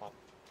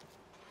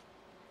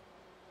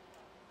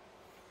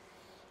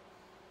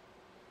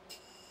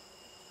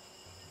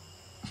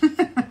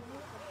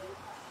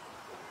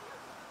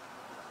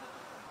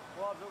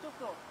 와,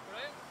 미쳤어.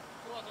 그래?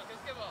 좋아,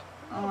 계속해봐.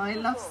 Oh, I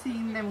love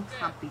seeing them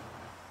happy.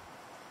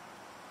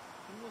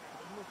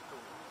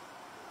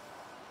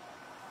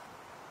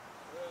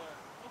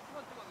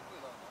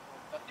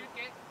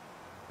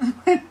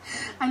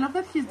 I love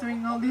that he's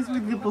doing all this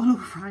with the bowl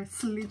of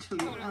rice,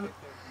 literally.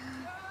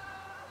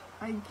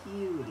 Ay,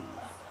 cutie.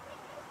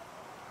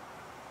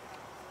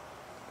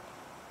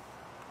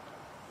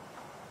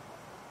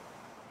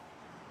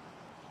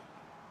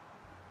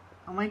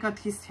 Oh my god,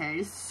 his hair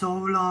is so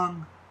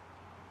long.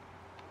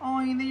 Oh,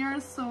 they are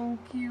so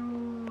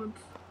cute.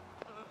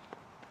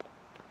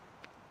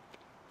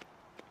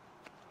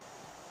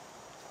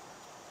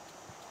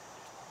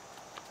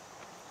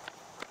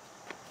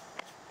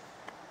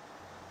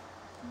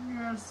 You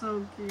are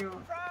so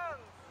cute.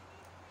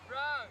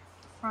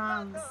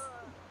 France.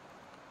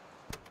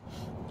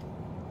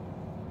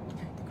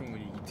 그럼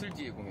우리 이틀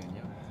뒤에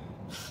공연이야?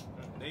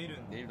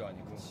 내일도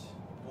아니고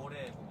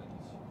모레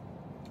공연이지.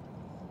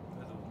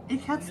 그래도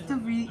It has to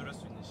be 누릴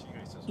수 있는 시기가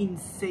있어서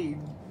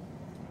insane.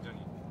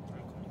 굉장히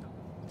좋을 겁니다.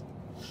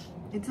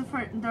 It's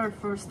their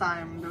first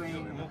time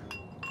doing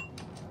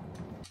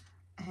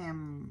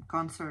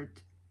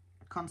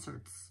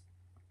concerts,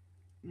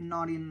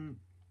 not in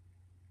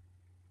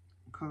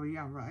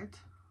Korea, right?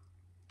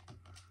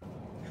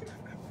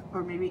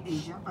 Or maybe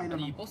Asia? I don't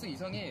아니 이 know. 버스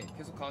이상해.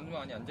 계속 가만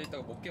안에 앉아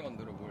있다가 먹게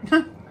만들어 뭘.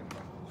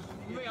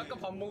 분명히 아까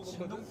밥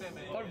먹었거든.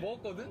 밥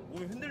먹었거든.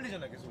 몸이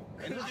흔들리잖아 계속.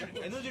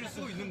 에너지를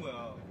쓰고 있는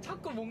거야.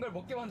 자꾸 뭔가를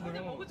먹게 만들어.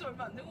 근데 먹은 지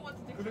얼마 안 된 것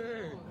같은데.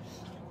 그래.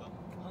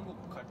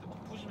 한국 갈 때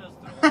막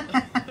푸시면서 들어가. 난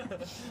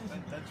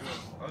좋아.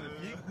 아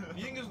근데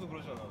비행기에서도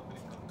그러잖아.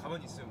 그러니까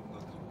가만히 있으면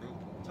뭔가 계속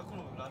배고프고. 자꾸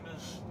라면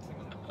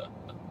생각나.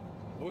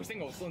 먹을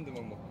생각 없었는데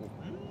막 먹고.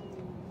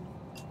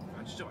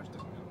 아 진짜 맛있다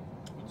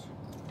그냥. 그렇지.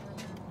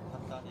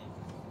 간단해.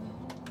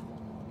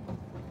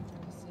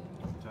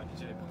 자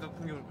이제 바깥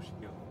풍경을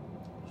보실게요.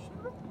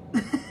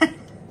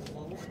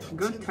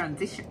 Good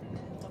transition.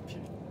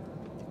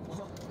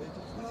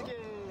 무지개.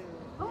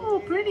 Oh,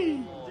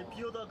 pretty. 이제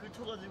비오다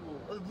그쳐가지고.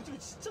 아, 무지개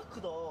진짜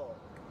크다.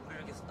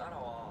 우리 계속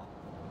따라와.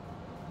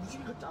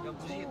 무지개가 짱 커.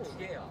 무지개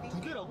 2개야.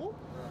 2개라고?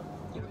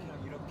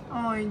 이렇게랑 이렇게.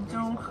 Oh,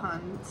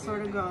 Jonghan,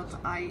 swear to God,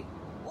 I. 야,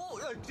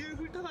 뒤에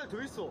흙탕 하나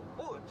더 있어.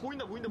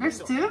 보인다.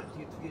 There's two?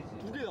 이게 2개지.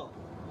 2개야.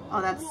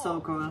 Oh, that's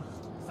so cool.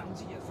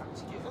 쌍지기야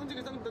쌍지기.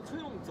 쌍지개 나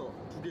처음 먹자.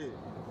 2개.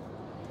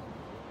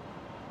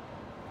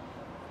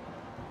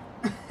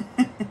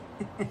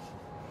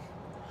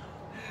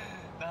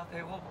 나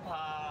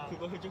배고파.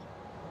 그거 해줘.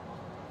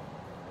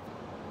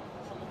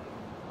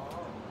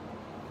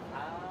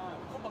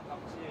 컵밥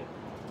감치.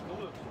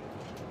 넣어줘.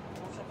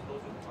 컵밥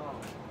넣어줘.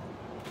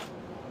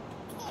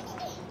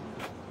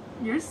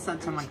 You're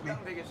such a magnet.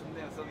 식당 되게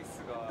좋네요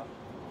서비스가.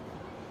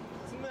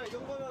 승민아, 이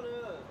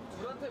정도면은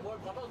둘한테 뭘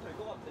받아도 될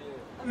것 같아.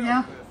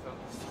 Yeah.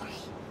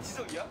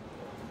 지석이야?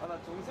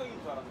 나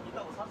정성인 줄 알았는데.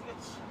 이따가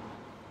사주겠지. 이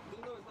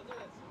정도면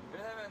사줘야지.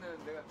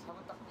 왜냐면은 내가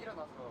잠은 딱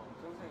일어나서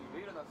정선이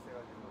왜 일어났어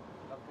해가지고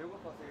나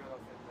배고파서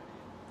일어났어 했더니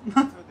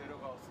저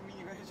내려가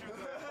승민이가 해줄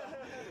거야.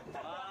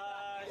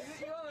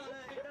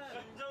 이거는 일단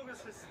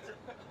인정했어 진짜.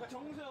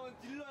 정수 형은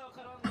딜러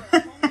역할 하는 거야.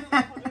 정수 형은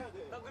사줘야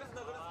돼. 나 그래서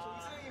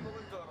정수영이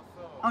먹은 줄 알았어.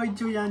 Oh,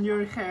 Julian,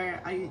 your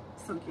hair,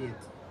 so cute.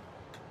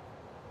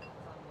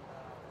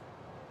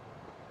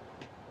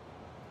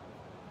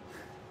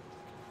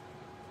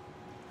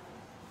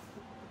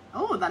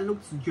 Oh, that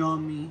looks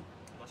yummy.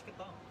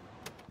 맛있겠다.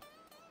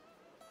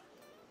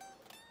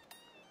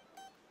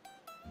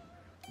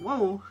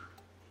 Whoa. Oh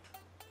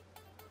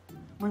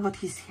my God,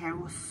 his hair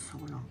was so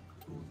long.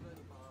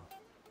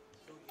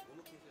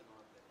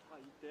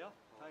 이때요?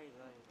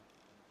 다행이다.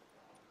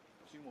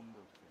 지금 없는데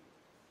어떡해.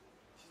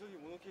 지석이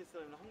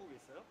모노케이스라면 한국에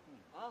있어요?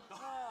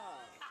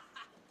 아하.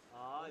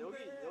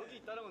 여기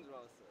있다는 건 줄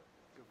알았어요.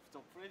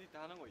 저 프레디 때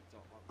하는 거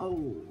있죠.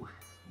 Oh.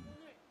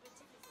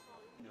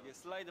 이게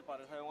슬라이드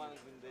바를 사용하는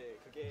건데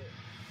그게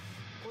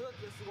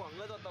콘서트에 쓰고 안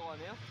가져왔다고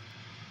하네요.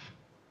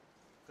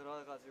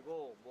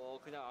 그래가지고 뭐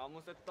그냥 아무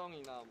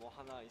쇳덩이나 뭐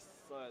하나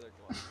있어야 될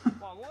것 같아요.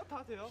 뭐 아무거나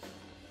다 돼요.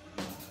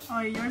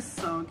 Oh, you're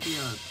so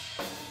cute.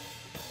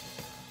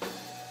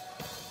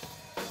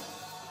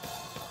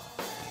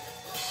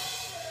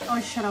 Oh,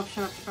 shut up,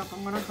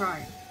 I'm gonna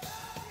cry.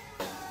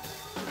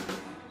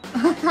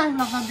 I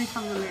love that they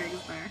have the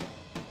lyrics there.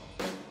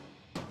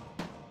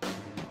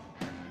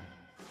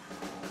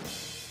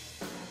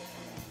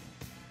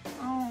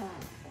 Oh.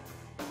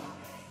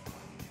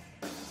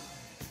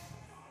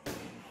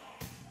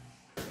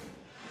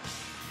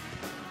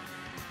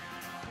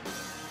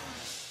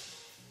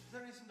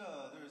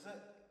 인사드리겠습니다. 둘, 셋.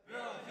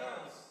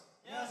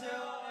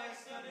 안녕하세요.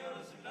 엑스디너리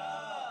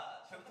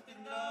여러분입니다. 잘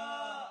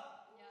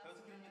부탁드립니다. 잘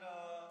부탁드립니다.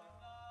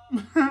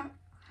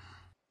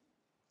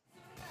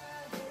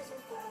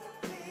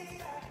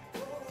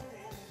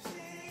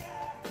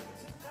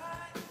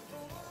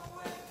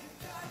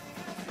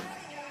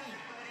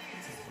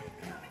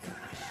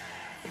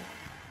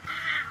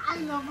 I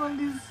love all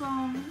these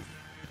songs.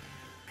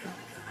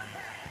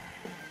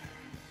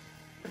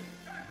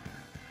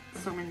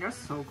 So, I mean, they're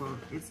so good.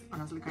 It's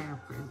honestly kind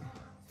of crazy.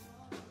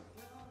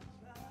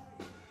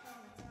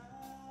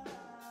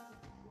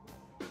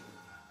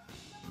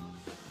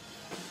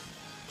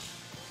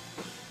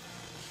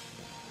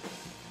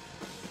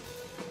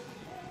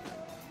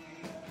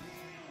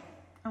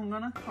 I'm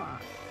gonna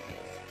cry.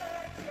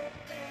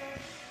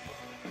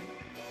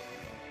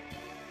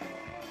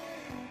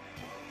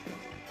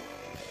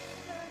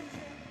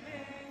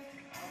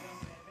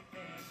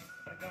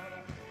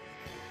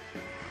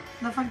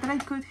 The fact that I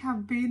could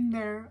have been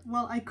there,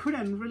 well, I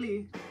couldn't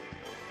really.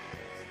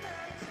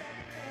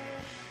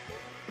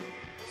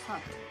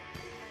 Sad.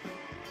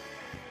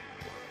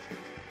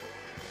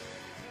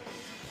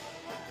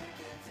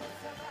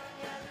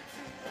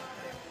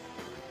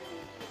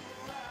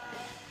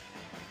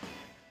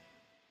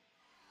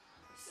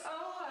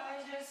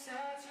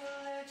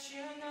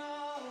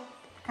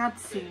 Cat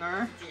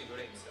singer. 중에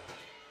노래입니다.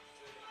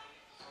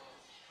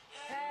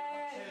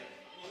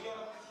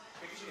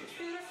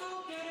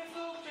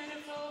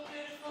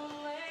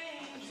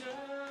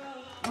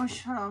 Oh,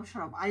 shut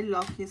up. I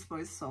love his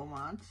voice so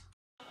much.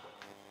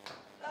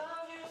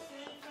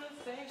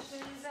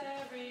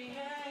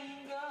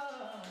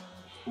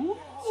 Ooh.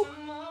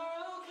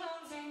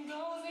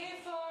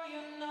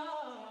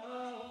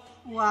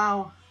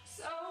 Wow.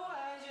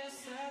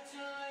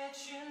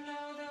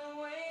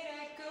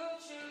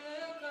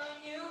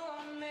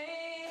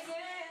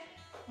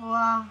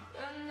 Wow.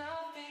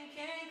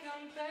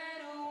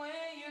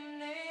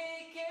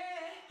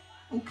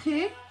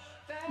 Okay.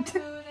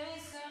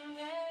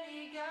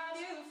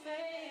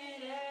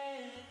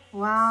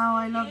 Wow,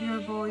 I love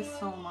your voice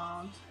so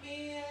much.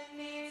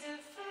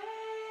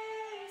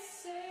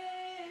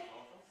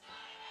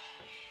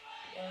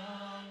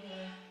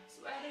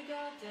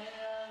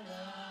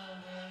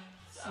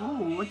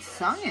 Oh, what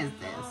song is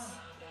this?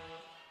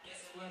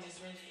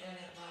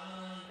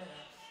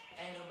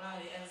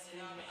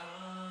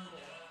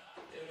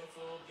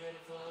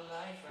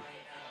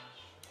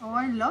 Oh,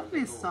 I love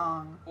this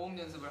song. 호흡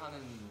연습을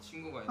하는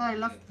친구가 But I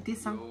love 있는데 this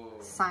song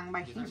sung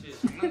by 이 him. 사실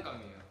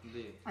장난감이에요.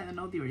 근데 I don't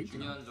know the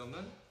original. 중요한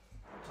점은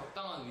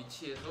적당한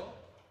위치에서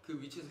그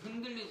위치에서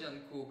흔들리지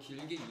않고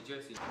길게 유지할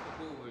수 있는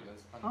호흡을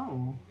연습하는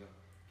거예요.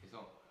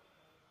 그래서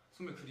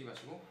숨을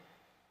들이마시고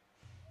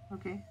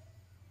Okay.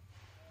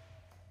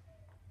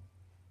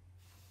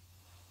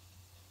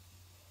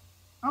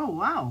 Oh,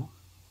 wow.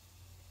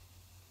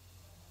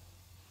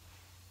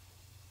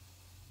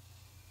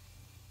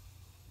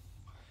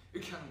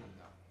 이렇게 하는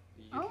겁니다.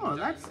 이게 Oh,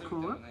 굉장히 that's 힘들기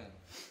cool. 때문에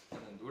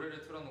저는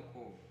노래를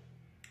틀어놓고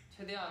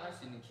최대한 할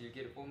수 있는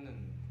길게를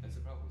뽑는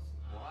연습을 하고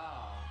있어요.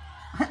 와우.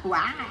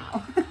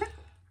 Wow.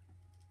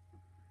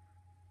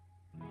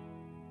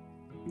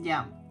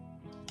 Yeah,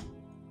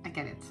 I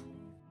get it.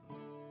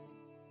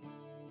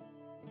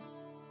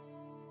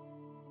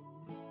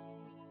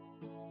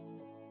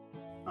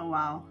 Oh,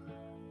 wow.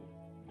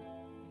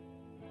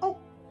 Oh,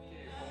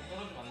 이게 너무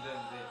떨어지면 안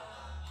되는데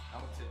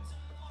아무튼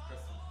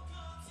그렇습니다.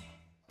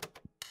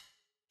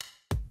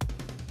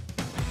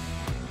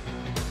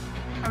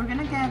 are we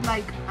gonna get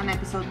like an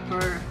episode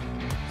per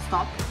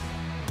stop?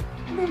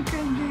 Look at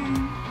this.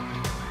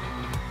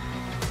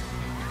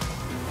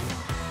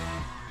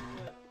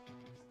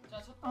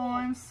 Oh,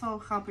 I'm so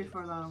happy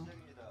for them.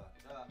 시작입니다.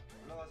 자,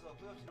 올라가서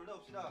뿌염씨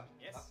올라옵시다.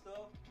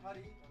 락더 파리.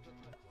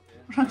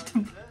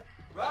 Rock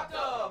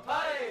락더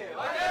파리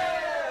화이팅!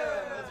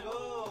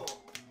 렛츠고!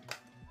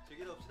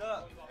 즐기러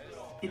옵시다.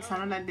 It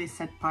sounded like they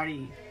said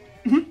party.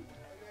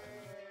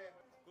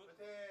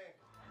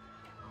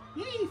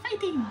 Yay,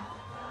 fighting!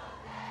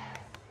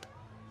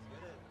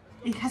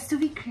 It has to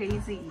be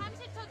crazy.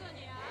 30초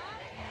전이야.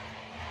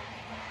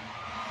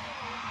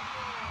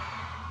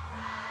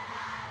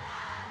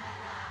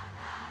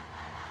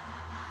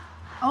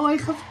 Oh, I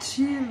have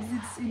chills.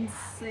 It's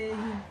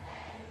insane.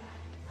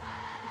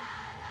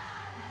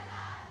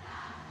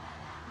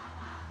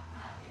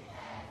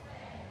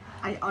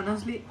 I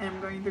honestly am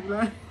going to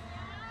cry.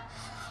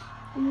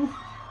 Ooh.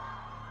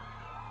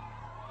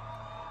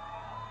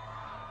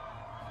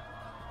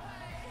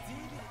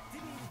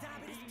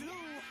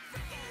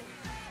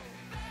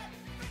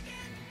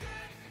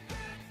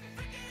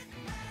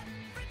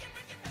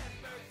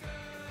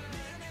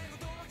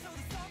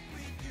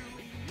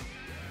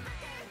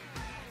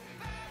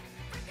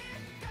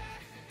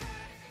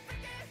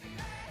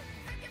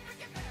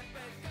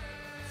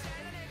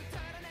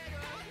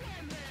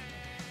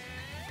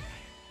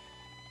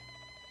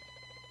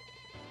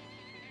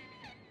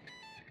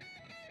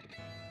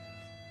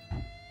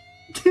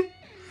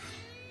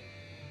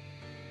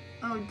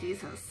 Oh,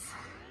 Jesus.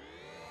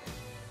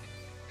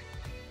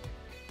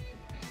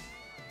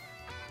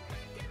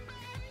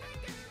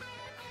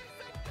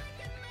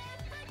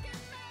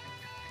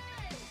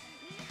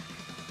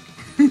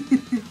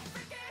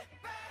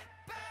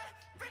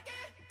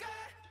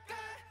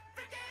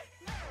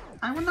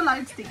 I want the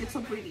light stick, it's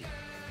so pretty.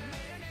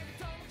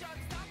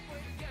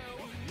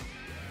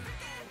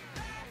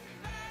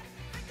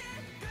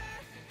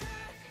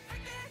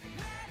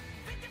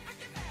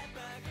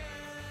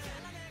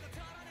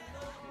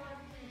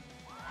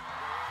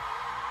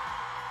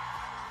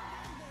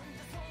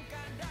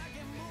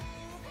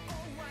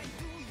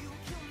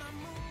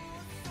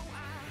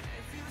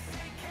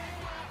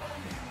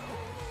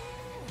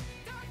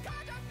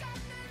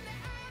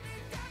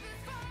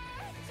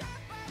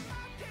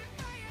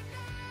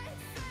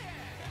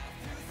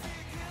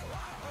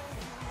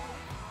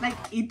 Like,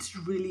 it's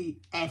really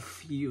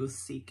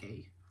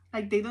F-U-C-K.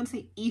 Like, they don't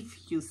say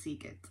if you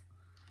seek it.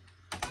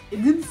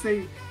 It didn't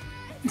say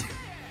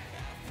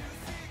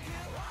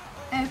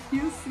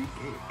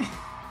F-U-C-K.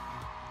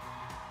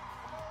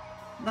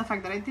 The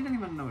fact that I didn't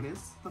even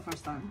notice the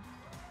first time.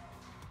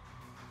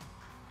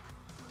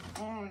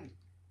 Oh,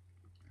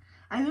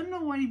 I don't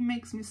know why it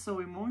makes me so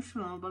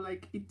emotional, but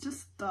like, it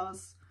just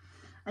does.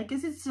 I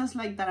guess it's just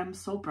like that I'm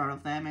so proud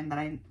of them and that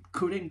I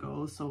couldn't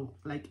go, so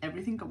like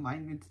everything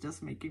combined, it's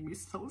just making me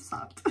so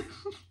sad.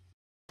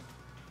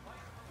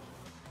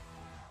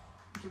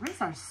 You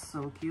guys are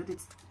so cute,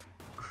 it's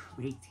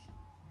crazy.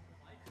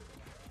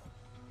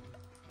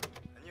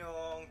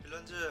 안녕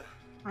빌런즈.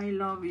 I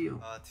love you.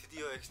 아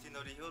드디어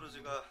엑스디너리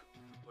히어로즈가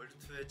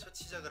월드2의 첫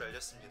시작을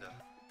알렸습니다.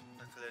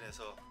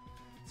 다크랜에서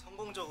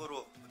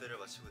성공적으로 무대를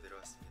마치고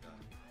내려왔습니다.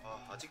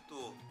 아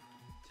아직도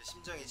제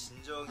심장이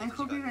진정이 I 되지가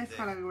hope you guys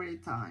had 않는데 a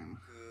great time.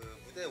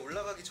 그 무대에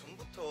올라가기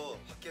전부터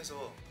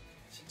밖에서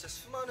진짜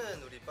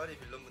수많은 우리 파리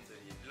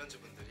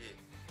빌런즈분들이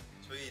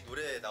저희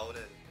노래에 나오는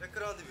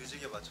백그라운드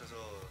뮤직에 맞춰서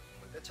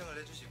떼창을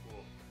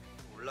해주시고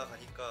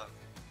올라가니까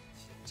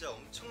진짜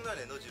엄청난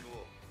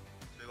에너지로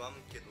저희와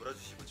함께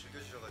놀아주시고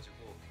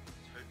즐겨주셔가지고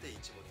절대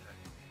잊지 못할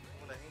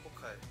너무나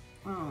행복할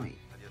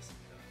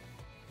날이었습니다.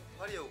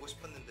 파리에 오고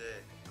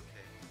싶었는데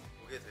이렇게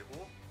오게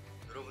되고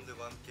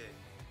여러분들과 함께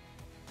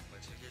정말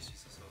즐길 수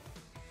있어서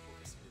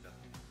행복했습니다.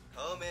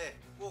 다음에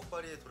꼭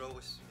파리에 돌아오고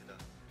싶습니다.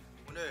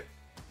 오늘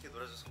이렇게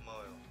놀아줘서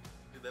고마워요.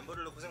 우리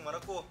멤버들도 고생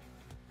많았고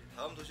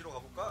다음 도시로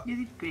가볼까? You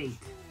did great.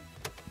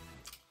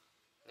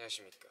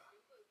 안녕하십니까.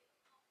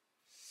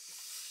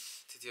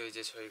 드디어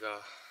이제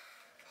저희가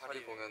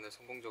파리 공연을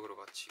성공적으로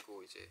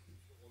마치고 이제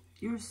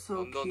You're so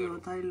런던으로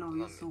cute. I love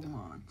you so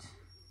떠납니다. much.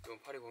 이번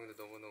파리 공연도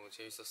너무너무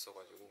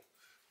재밌었어가지고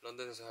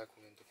런던에서 할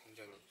공연도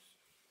굉장히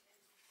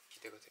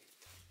기대가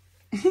됩니다.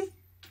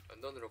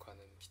 런던으로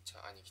가는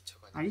기차가 아니라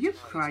Are you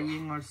차 안에서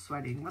crying or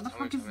sweating? What the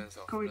잠을 fuck is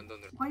자면서 going?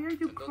 런던으로 Why are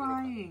you 런던으로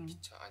가는 crying?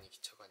 기차가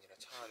아니라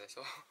차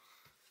안에서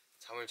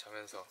잠을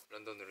자면서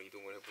런던으로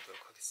이동을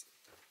해보도록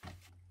하겠습니다.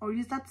 Or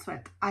is that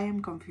sweat? I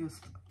am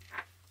confused.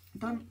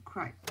 Don't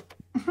cry.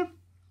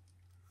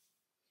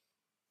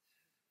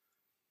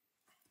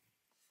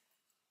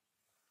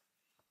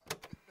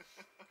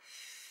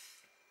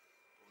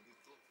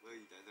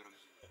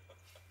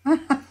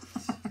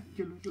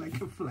 You look like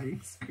a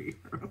flying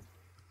squirrel.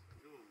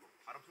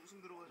 바람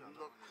숭숭 들어가지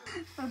않아?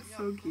 That's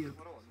so cute.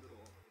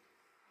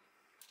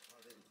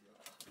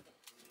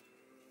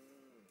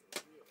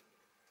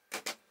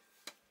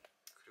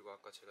 그리고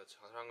아까 제가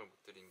자랑을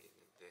못 드린 게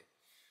있는데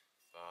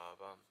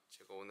빠밤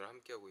제가 오늘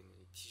함께하고 있는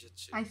이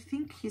티셔츠 I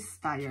think he's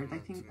tired.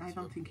 I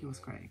don't think he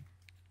was crying.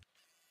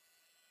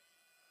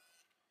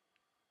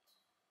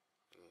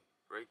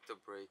 Break the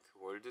Break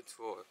월드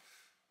투어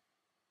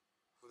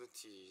후드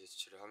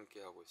티셔츠를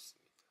함께하고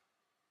있습니다.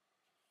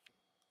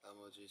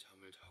 나머지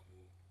잠을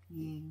자고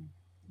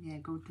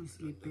Yeah, go to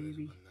sleep, 런던에서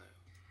baby. 만나요.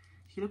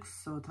 He looks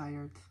so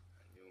tired.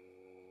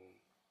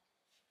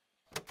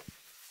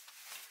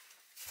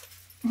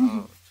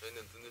 안녕.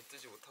 저희는 눈을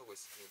뜨지 못하고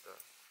있습니다.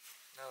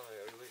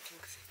 왜 얼굴이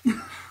핑크색?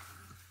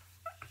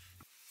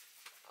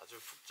 아주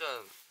푹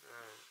잔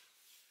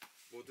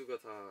모두가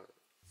다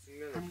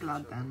숙면을 I'm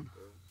glad then.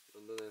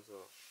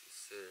 런던에서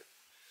있을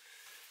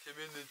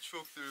재밌는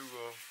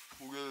추억들과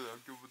공연을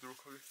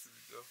남겨보도록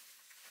하겠습니다.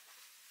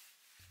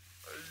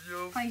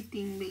 안녕.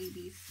 Fighting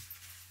babies.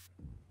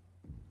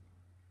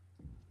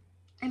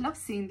 I love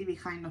seeing the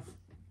behind of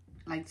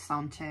like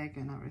sound check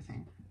and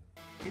everything.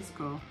 It's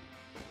cool.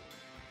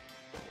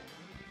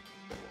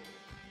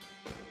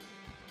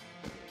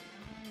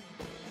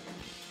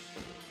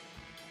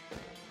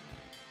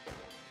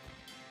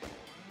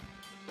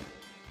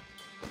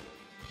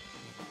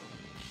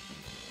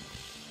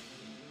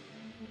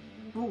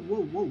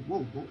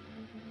 Whoa.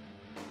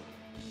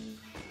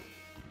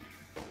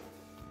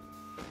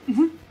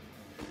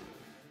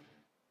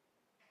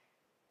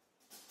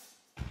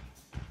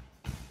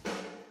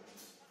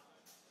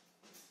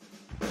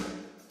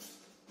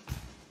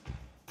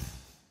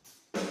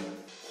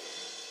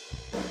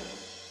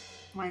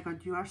 My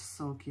god, you are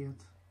so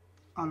cute.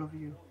 All of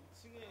you.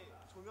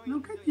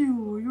 Look at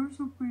you, you're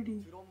so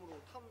pretty.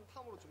 드럼으로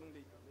탐으로 조명돼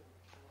있는데.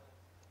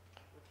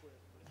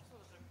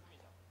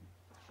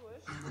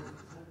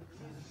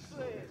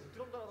 숙소에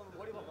드럼 달아놓으면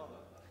머리 봐봐.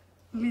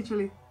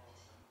 Literally.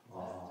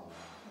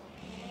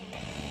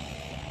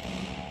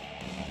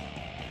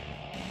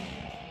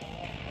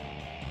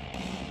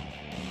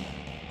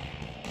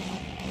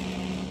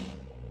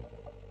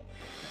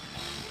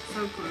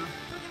 So cool.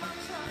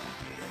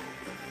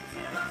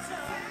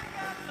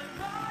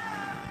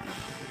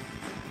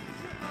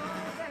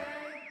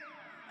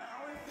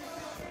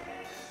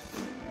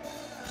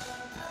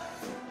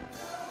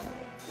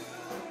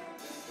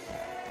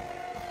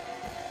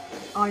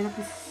 Oh, I love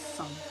this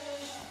song.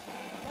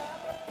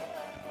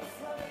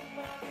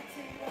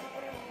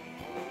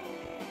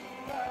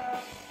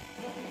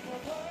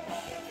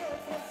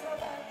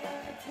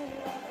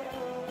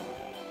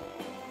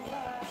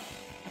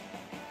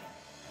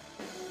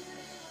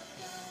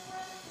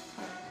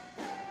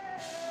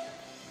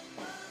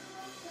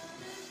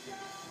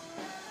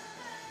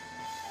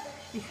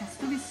 It has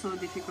to be so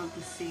difficult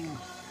to sing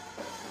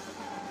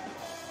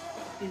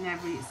in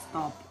every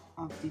stop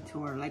of the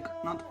tour, like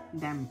not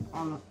them,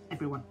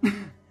 everyone.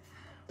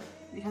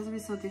 It has to be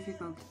so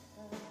difficult.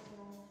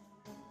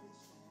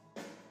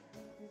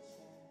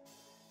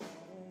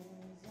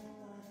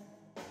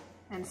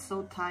 And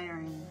so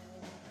tiring.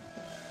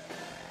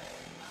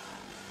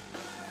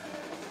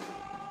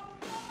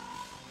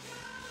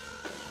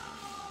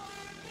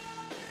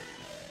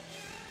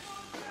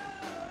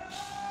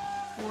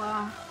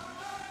 Wow.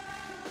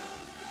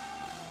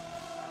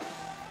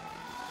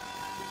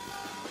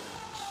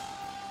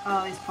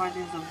 Oh, this part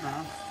is the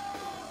best.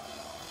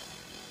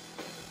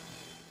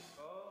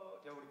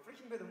 야 우리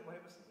브레이킹 배드 한번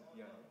해볼 수 있어?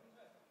 미안해.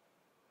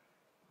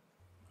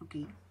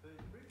 Okay. 저희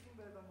브레이킹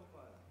배드 한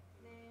번만.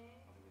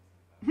 네.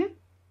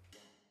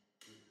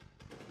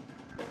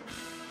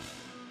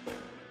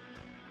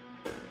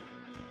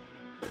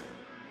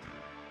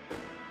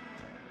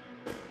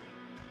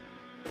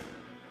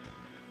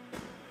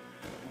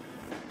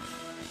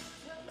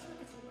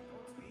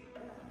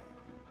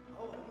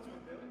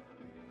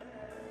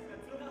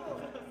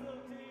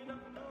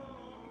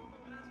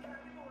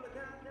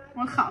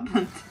 What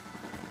happened?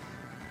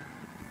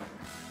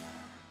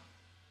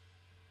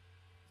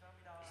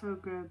 So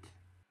good.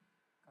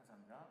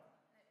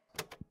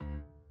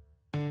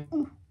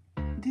 Oh,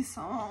 this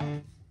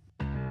song.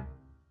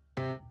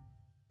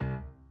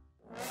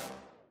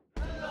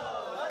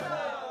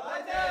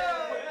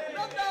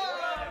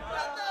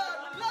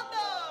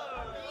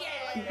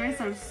 You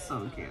guys are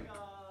so cute.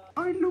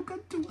 Oh, look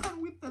at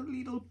Tuhan with the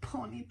little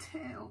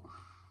ponytail.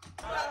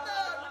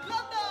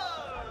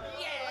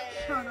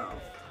 Shut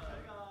up.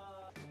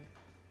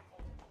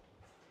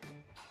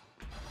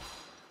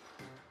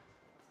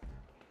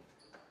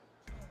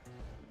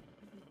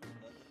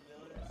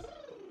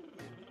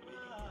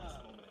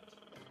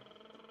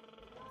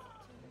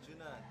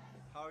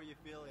 How are you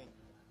feeling?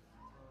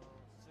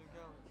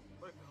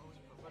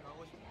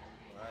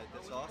 Alright,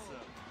 that's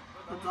awesome.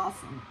 That's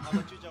awesome. How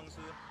about you,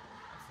 Jungsu?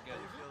 How are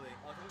you feeling?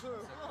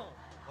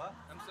 What?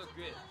 I'm so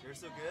good. You're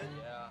so good?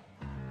 Yeah.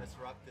 Let's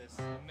rock this.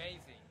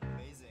 Amazing.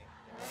 Amazing.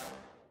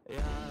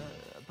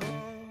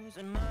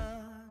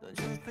 Don't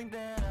you think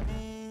that I'm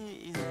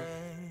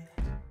easy?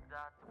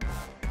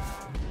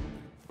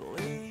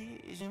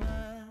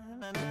 보이지만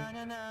난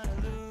아냐 나를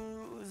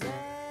lose.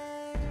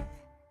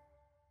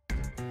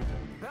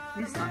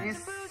 This song is...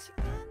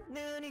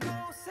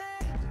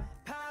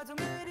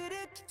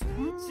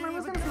 I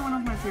was gonna say one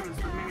of my favorites,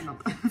 but maybe not.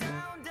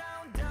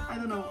 I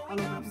don't know, all of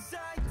them.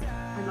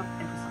 I love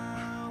every song.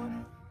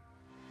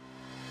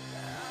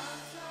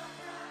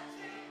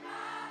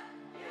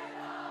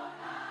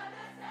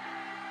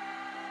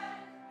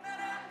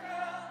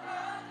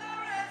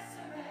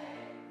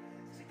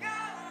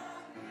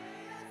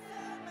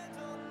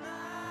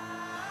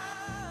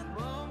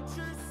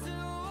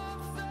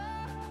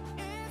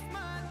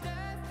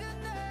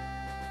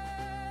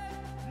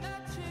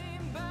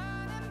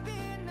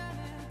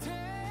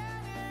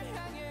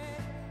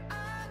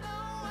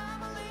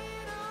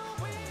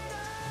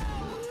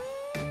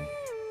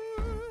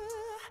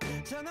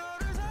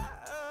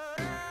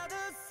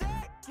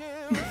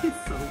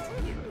 It's so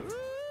cute.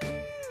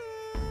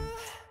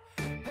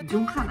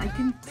 Junghan, I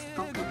can't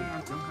stop looking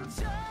at Junghan.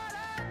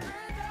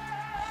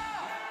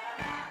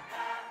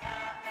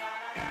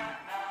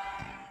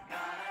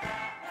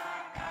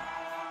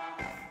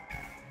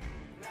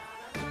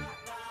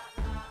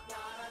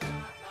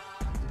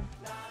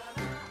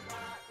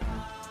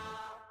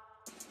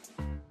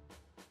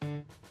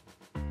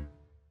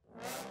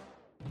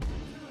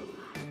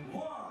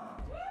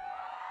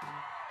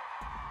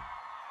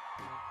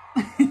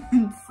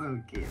 It's so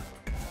cute.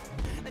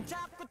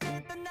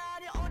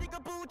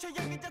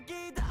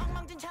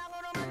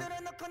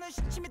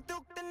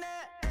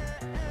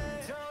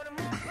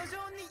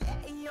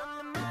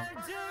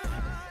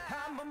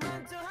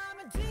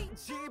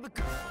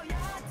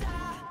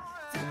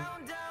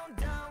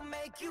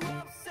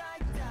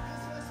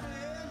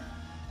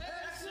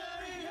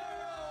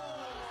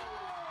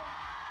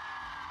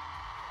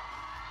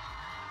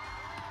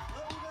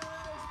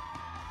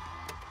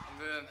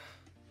 방금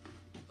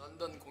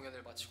런던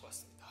공연을 마치고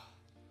왔습니다.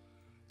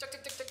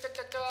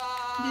 짝짝짝짝짝짝짝.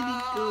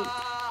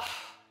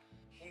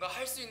 뭔가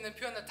할 수 있는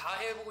표현을 다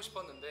해보고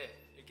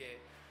싶었는데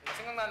이게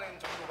생각나는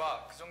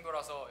정도가 그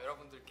정도라서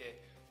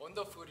여러분들께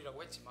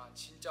원더풀이라고 했지만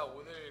진짜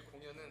오늘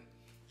공연은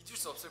잊을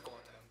수 없을 것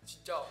같아요.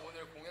 진짜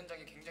오늘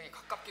공연장이 굉장히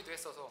가깝기도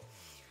했어서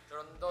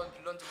런던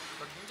빌런즈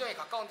분들과 굉장히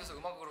가까운 데서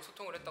음악으로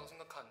소통을 했다고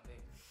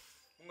생각하는데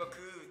뭔가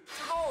그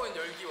뜨거운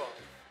열기와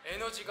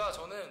에너지가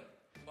저는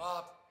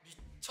와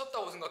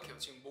미쳤다고 생각해요.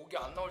 지금 목이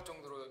안 나올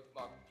정도로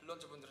막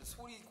빌런즈 분들은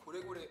소리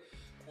고래고래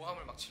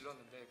고함을 막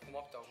질렀는데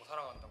고맙다고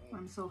사랑한다고.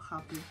 I'm so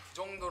happy. 그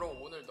정도로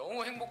오늘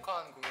너무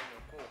행복한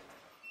공연이었고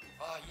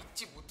아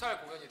잊지 못할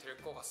공연이 될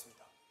것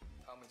같습니다.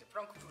 다음은 이제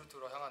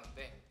프랑크푸르트로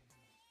향하는데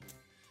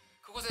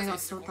그곳에서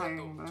있을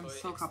공연도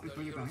저희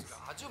엑스디너리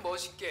히어로즈가 아주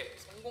멋있게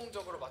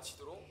성공적으로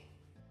마치도록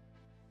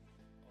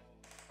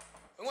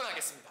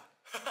응원하겠습니다.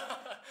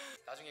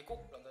 나중에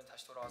꼭 런던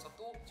다시 돌아와서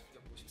또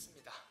즐겨보고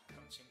싶습니다.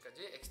 그럼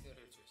지금까지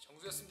엑스디너리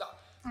정수였습니다.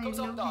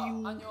 감사합니다.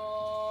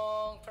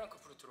 안녕.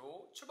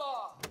 프랑크푸르트로 출발.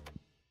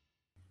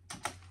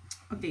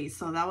 Okay,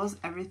 so that was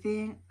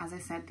everything. As I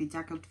said, the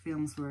Jackal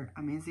films were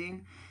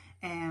amazing.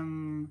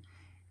 And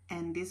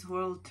this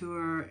world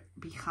tour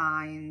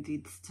behind,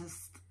 it's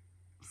just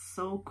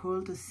so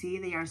cool to see.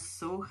 They are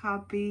so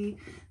happy.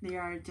 They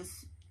are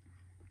just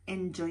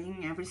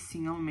enjoying every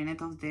single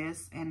minute of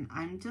this. And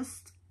I'm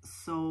just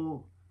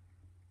so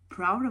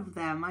proud of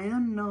them. I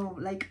don't know,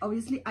 like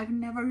obviously I've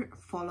never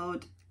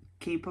followed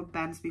K-pop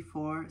bands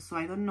before, so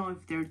I don't know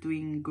if they're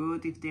doing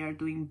good, if they are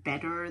doing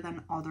better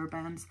than other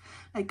bands.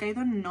 Like I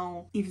don't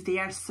know if they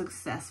are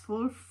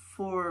successful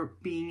for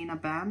being in a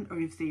band or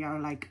if they are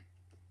like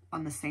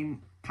on the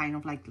same kind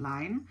of like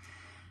line,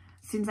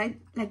 since I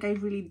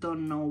really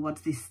don't know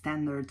what's the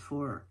standard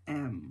for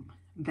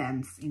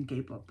bands in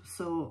K-pop.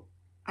 So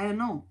I don't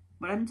know,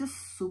 but I'm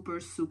just super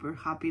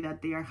happy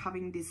that they are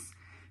having these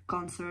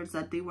concerts,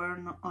 that they were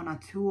on a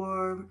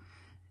tour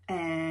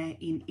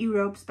in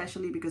Europe,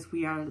 especially because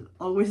we are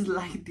always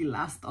like the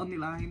last on the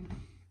line.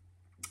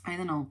 I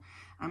don't know,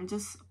 I'm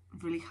just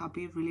really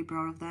happy, really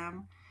proud of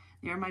them.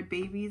 They are my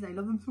babies. I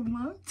love them so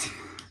much.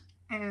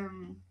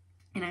 And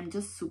I'm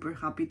just super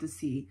happy to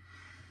see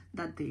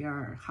that they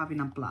are having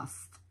a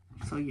blast.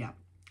 So yeah.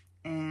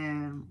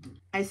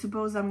 I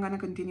suppose I'm gonna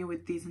continue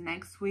with this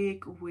next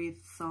week with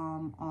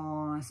some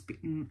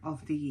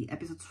of the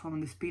episodes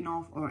from the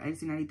spin-off or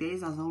Xdinary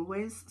days as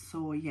always.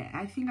 So yeah,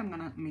 I think I'm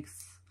gonna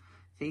mix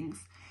things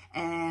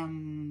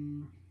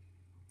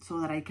so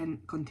that I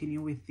can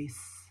continue with this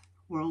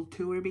world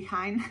tour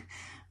behind.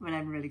 But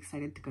I'm really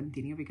excited to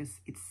continue because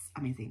it's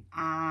amazing.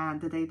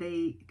 The day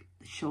they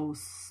show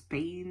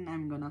Spain,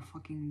 I'm gonna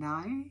fucking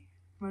die,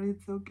 but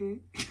it's okay.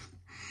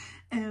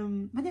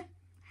 But yeah,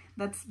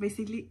 that's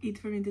basically it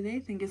for me today.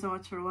 Thank you so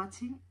much for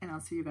watching, and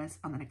I'll see you guys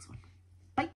on the next one.